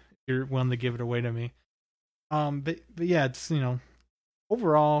seed if you're willing to give it away to me. But yeah, it's,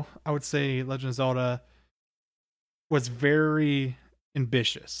 overall, I would say Legend of Zelda was very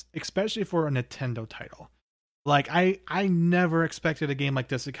ambitious, especially for a Nintendo title. Like, I never expected a game like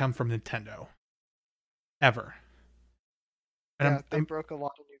this to come from Nintendo. Ever. And they broke a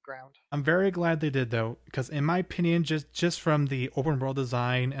lot of new ground. I'm very glad they did, though, because in my opinion, just from the open world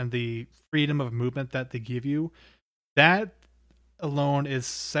design and the freedom of movement that they give you, that alone is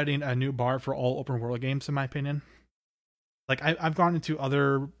setting a new bar for all open world games, in my opinion. Like, I've gone into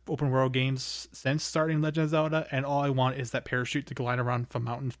other open world games since starting Legend of Zelda, and all I want is that parachute to glide around from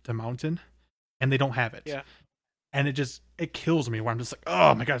mountain to mountain, and they don't have it. Yeah. And it kills me where I'm just like,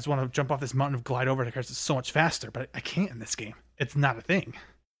 oh my god, I just want to jump off this mountain and glide over it because it's so much faster, but I can't in this game. It's not a thing.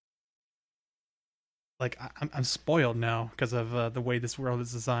 Like, I'm spoiled now because of the way this world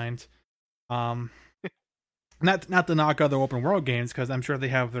is designed. Not to knock other open world games, because I'm sure they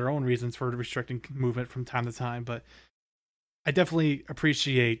have their own reasons for restricting movement from time to time, but I definitely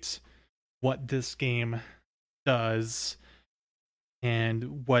appreciate what this game does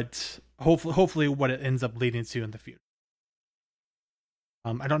and what hopefully what it ends up leading to in the future.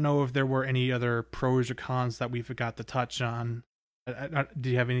 I don't know if there were any other pros or cons that we forgot to touch on. Do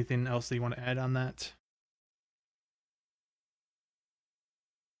you have anything else that you want to add on that?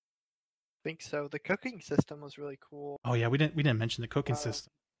 I think so. The cooking system was really cool. Oh yeah, we didn't mention the cooking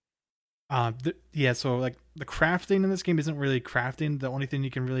system. So like the crafting in this game isn't really crafting. The only thing you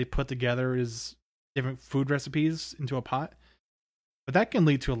can really put together is different food recipes into a pot. But that can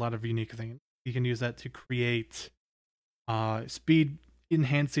lead to a lot of unique things. You can use that to create speed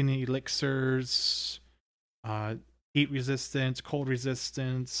enhancing elixirs, heat resistance, cold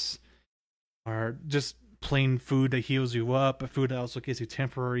resistance, or just plain food that heals you up, a food that also gives you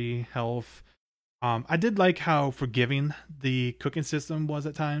temporary health. I did like how forgiving the cooking system was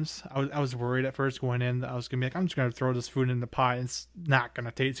at times. I was worried at first going in that I was going to be like, I'm just going to throw this food in the pot and it's not going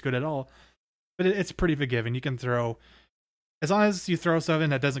to taste good at all. But it's pretty forgiving. You can throw, as long as you throw something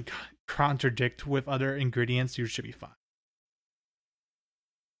that doesn't contradict with other ingredients, you should be fine.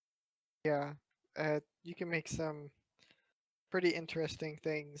 Yeah, you can make some pretty interesting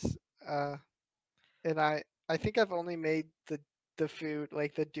things. And I think I've only made the food,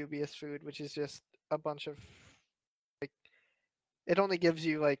 like the dubious food, which is just a bunch of, like, it only gives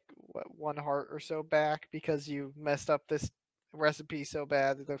you like what, 1 heart or so back because you messed up this recipe so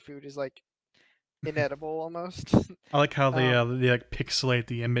bad that the food is like inedible almost. I like how they like pixelate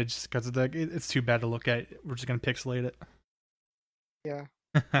the image because it's too bad to look at. We're just gonna pixelate it. Yeah.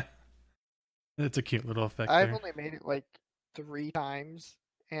 It's a cute little effect. I've only made it like 3 times,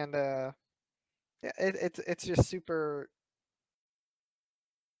 and yeah, it's just super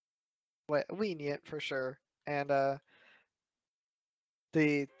lenient for sure. And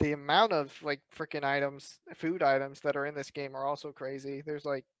the amount of like freaking food items that are in this game are also crazy. There's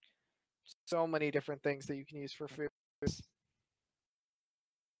like so many different things that you can use for food,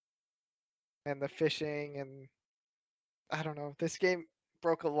 and the fishing, and I don't know. This game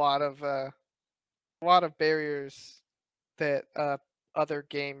broke a lot of barriers that other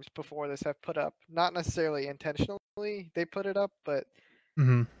games before this have put up. Not necessarily intentionally they put it up, but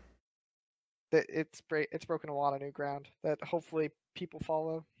that it's broken a lot of new ground that hopefully people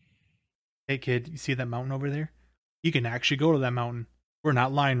follow. Hey kid, you see that mountain over there? You can actually go to that mountain. We're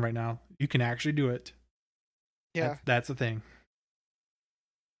not lying right now. You can actually do it. Yeah, that's the thing.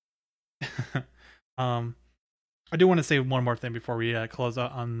 I do want to say one more thing before we close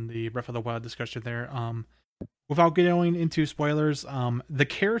out on the Breath of the Wild discussion there. Without going into spoilers, the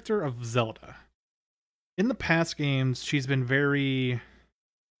character of Zelda. In the past games, she's been very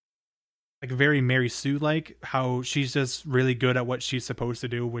Mary Sue-like, how she's just really good at what she's supposed to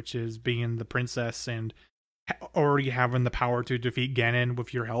do, which is being the princess and already having the power to defeat Ganon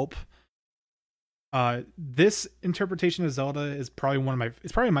with your help. This interpretation of Zelda is probably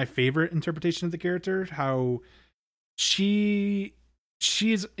my favorite interpretation of the character. How she's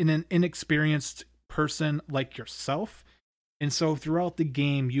an inexperienced person like yourself, and so throughout the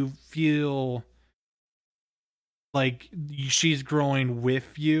game you feel like she's growing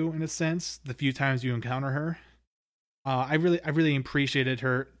with you in a sense the few times you encounter her. I really appreciated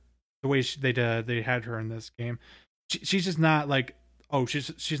her, the way they had her in this game. She's just not like, oh,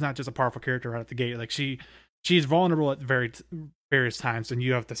 she's not just a powerful character right out the gate. Like she's vulnerable at various times, and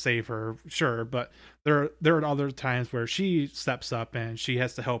you have to save her, sure. But there are other times where she steps up and she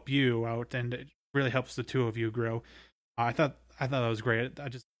has to help you out, and it really helps the two of you grow. I thought that was great. I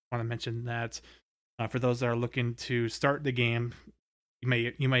just want to mention that for those that are looking to start the game,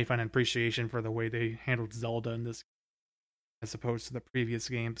 you may find an appreciation for the way they handled Zelda in this, as opposed to the previous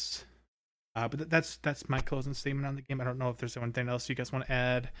games. But that's my closing statement on the game. I don't know if there's anything else you guys want to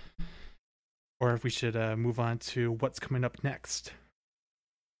add, or if we should move on to what's coming up next.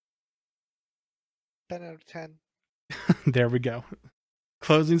 10 out of 10. There we go.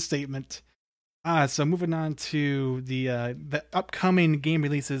 Closing statement. So moving on to the upcoming game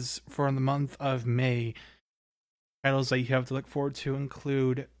releases for the month of May. Titles that you have to look forward to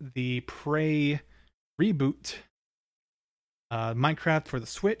include the Prey reboot, Minecraft for the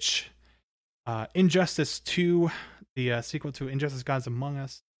Switch, Injustice 2, the sequel to Injustice: Gods Among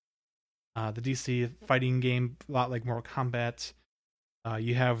Us, the DC fighting game, a lot like Mortal Kombat.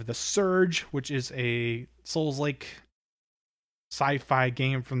 You have The Surge, which is a Souls-like sci-fi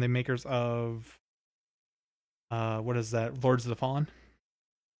game from the makers of what is that? Lords of the Fallen.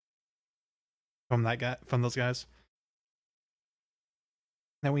 From those guys.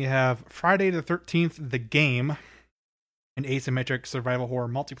 Then we have Friday the 13th, The Game, an asymmetric survival horror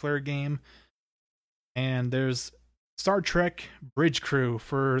multiplayer game. And there's Star Trek Bridge Crew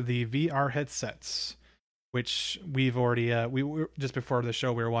for the VR headsets, which we've already we were, just before the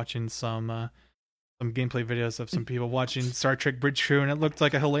show we were watching some gameplay videos of some people watching Star Trek Bridge Crew, and it looked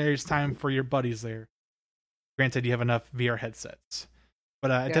like a hilarious time for your buddies there. Granted, you have enough VR headsets,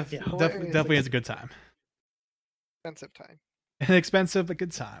 but definitely is a good time. Expensive time. Expensive, but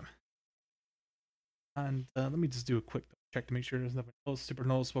good time. And let me just do a quick check to make sure there's nothing else super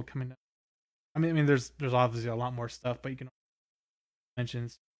noticeable coming up. I mean, there's obviously a lot more stuff, but you can mention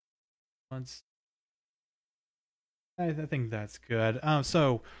once. I think that's good.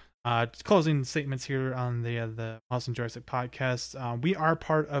 So closing statements here on the Mouse and Joystick podcast. We are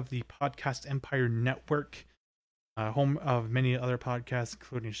part of the Podcast Empire Network, home of many other podcasts,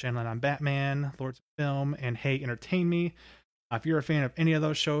 including Shannon on Batman, Lords of Film, and Hey Entertain Me. If you're a fan of any of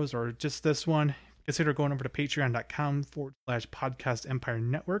those shows or just this one, consider going over to patreon.com/Podcast Empire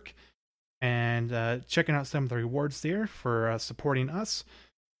Network and checking out some of the rewards there for supporting us,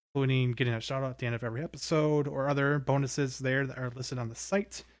 including getting a shout out at the end of every episode or other bonuses there that are listed on the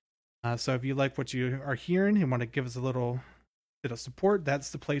site. So if you like what you are hearing and want to give us a little bit of support,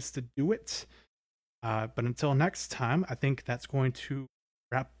 that's the place to do it. But until next time, I think that's going to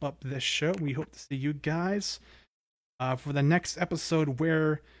wrap up this show. We hope to see you guys for the next episode,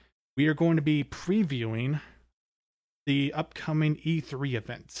 where we are going to be previewing the upcoming E3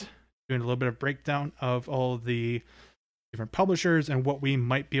 event, doing a little bit of breakdown of all the different publishers and what we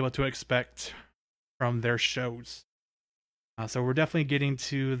might be able to expect from their shows. So we're definitely getting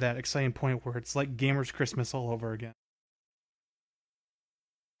to that exciting point where it's like Gamers Christmas all over again.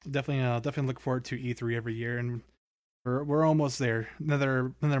 Definitely look forward to E3 every year, and we're almost there.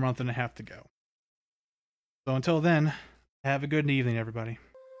 Another month and a half to go. So until then, have a good evening, everybody.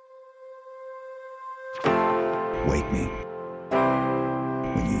 Wake me